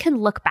 that we can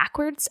look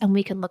backwards and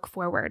we can look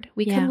forward.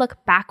 We can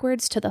look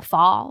backwards to the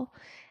fall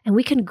and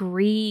we can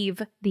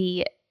grieve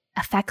the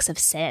effects of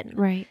sin.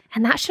 Right.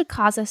 And that should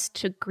cause us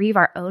to grieve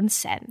our own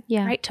sin,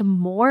 right? To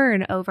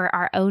mourn over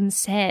our own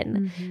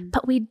sin.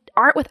 But we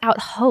aren't without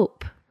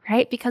hope,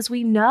 right? Because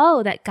we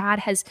know that God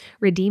has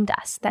redeemed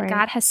us, that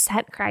God has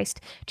sent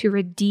Christ to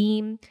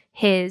redeem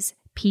His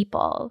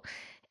people.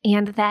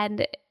 And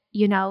then,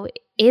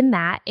 in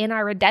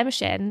our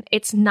redemption,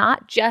 it's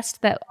not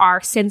just that our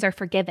sins are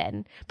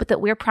forgiven, but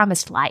that we're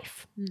promised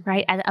life,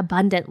 right? An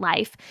abundant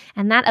life.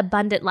 And that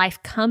abundant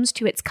life comes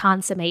to its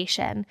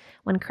consummation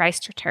when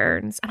Christ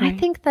returns. And I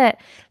think that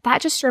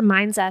just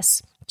reminds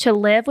us to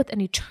live with an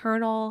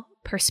eternal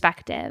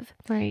perspective.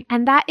 Right.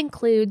 And that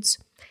includes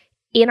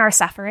in our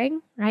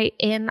suffering, right?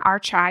 In our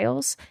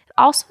trials. It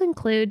also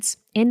includes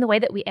in the way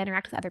that we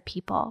interact with other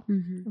people,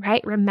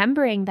 right?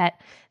 Remembering that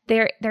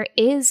there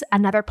is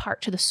another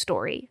part to the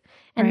story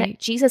and that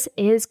Jesus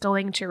is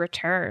going to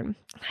return.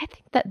 I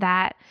think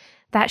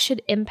that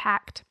should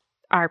impact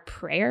our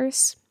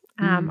prayers,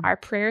 our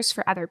prayers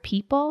for other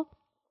people,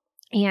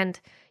 and,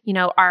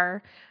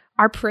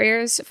 our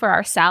prayers for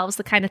ourselves,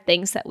 the kind of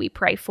things that we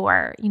pray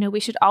for. We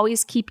should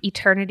always keep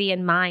eternity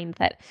in mind,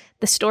 that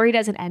the story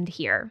doesn't end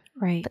here,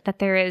 right? But that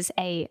there is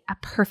a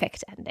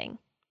perfect ending.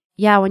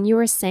 Yeah, when you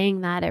were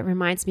saying that, it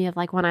reminds me of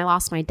like when I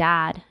lost my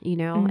dad,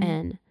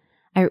 and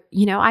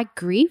I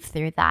grieved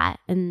through that.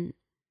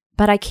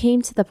 But I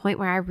came to the point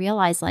where I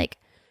realized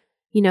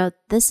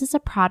this is a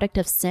product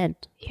of sin.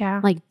 Yeah.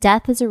 Like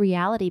death is a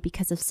reality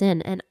because of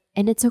sin, and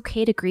it's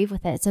okay to grieve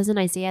with it. It says in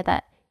Isaiah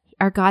that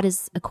our God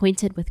is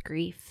acquainted with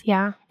grief.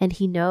 Yeah. And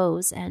He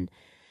knows, and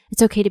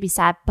it's okay to be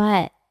sad,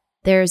 but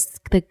there's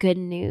the good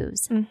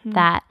news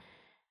that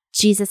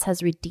Jesus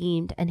has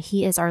redeemed, and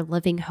He is our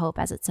living hope,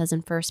 as it says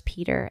in 1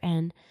 Peter,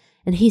 and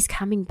He's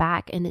coming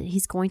back, and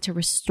He's going to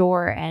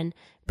restore and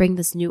bring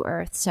this new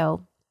earth.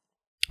 So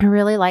I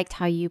really liked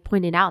how you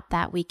pointed out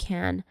that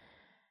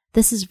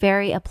this is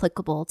very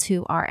applicable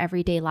to our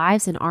everyday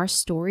lives and our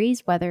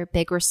stories, whether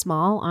big or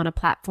small, on a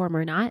platform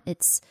or not.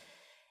 It's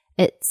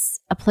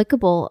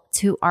applicable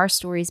to our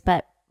stories,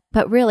 but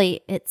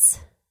really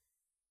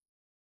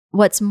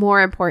what's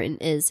more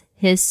important is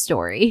His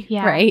story,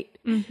 right?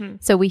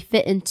 So we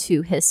fit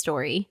into His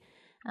story.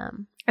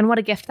 And what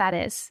a gift that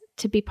is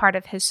to be part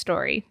of His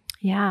story.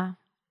 Yeah.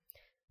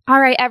 All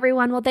right,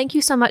 everyone. Well, thank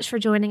you so much for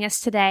joining us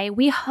today.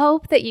 We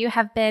hope that you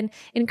have been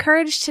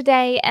encouraged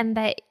today and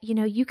that,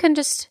 you can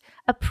just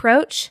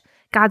approach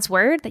God's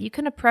word, that you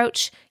can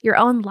approach your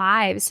own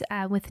lives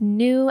with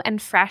new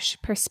and fresh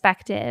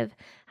perspective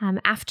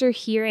after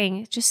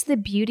hearing just the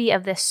beauty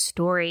of this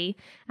story,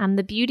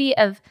 the beauty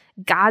of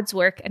God's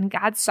work and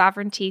God's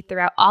sovereignty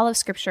throughout all of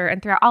Scripture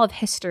and throughout all of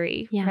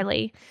history,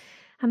 really.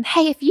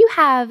 Hey, if you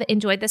have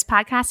enjoyed this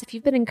podcast, if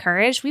you've been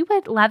encouraged, we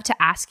would love to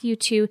ask you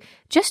to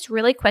just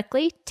really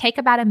quickly take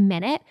about a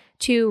minute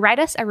to write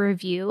us a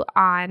review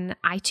on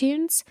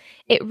iTunes.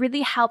 It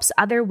really helps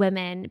other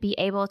women be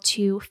able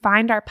to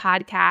find our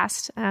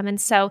podcast.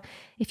 And so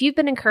if you've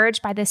been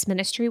encouraged by this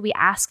ministry, we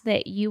ask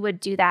that you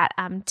would do that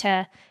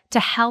to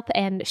help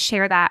and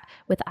share that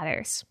with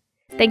others.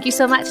 Thank you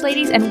so much,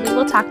 ladies, and we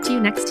will talk to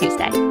you next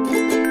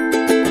Tuesday.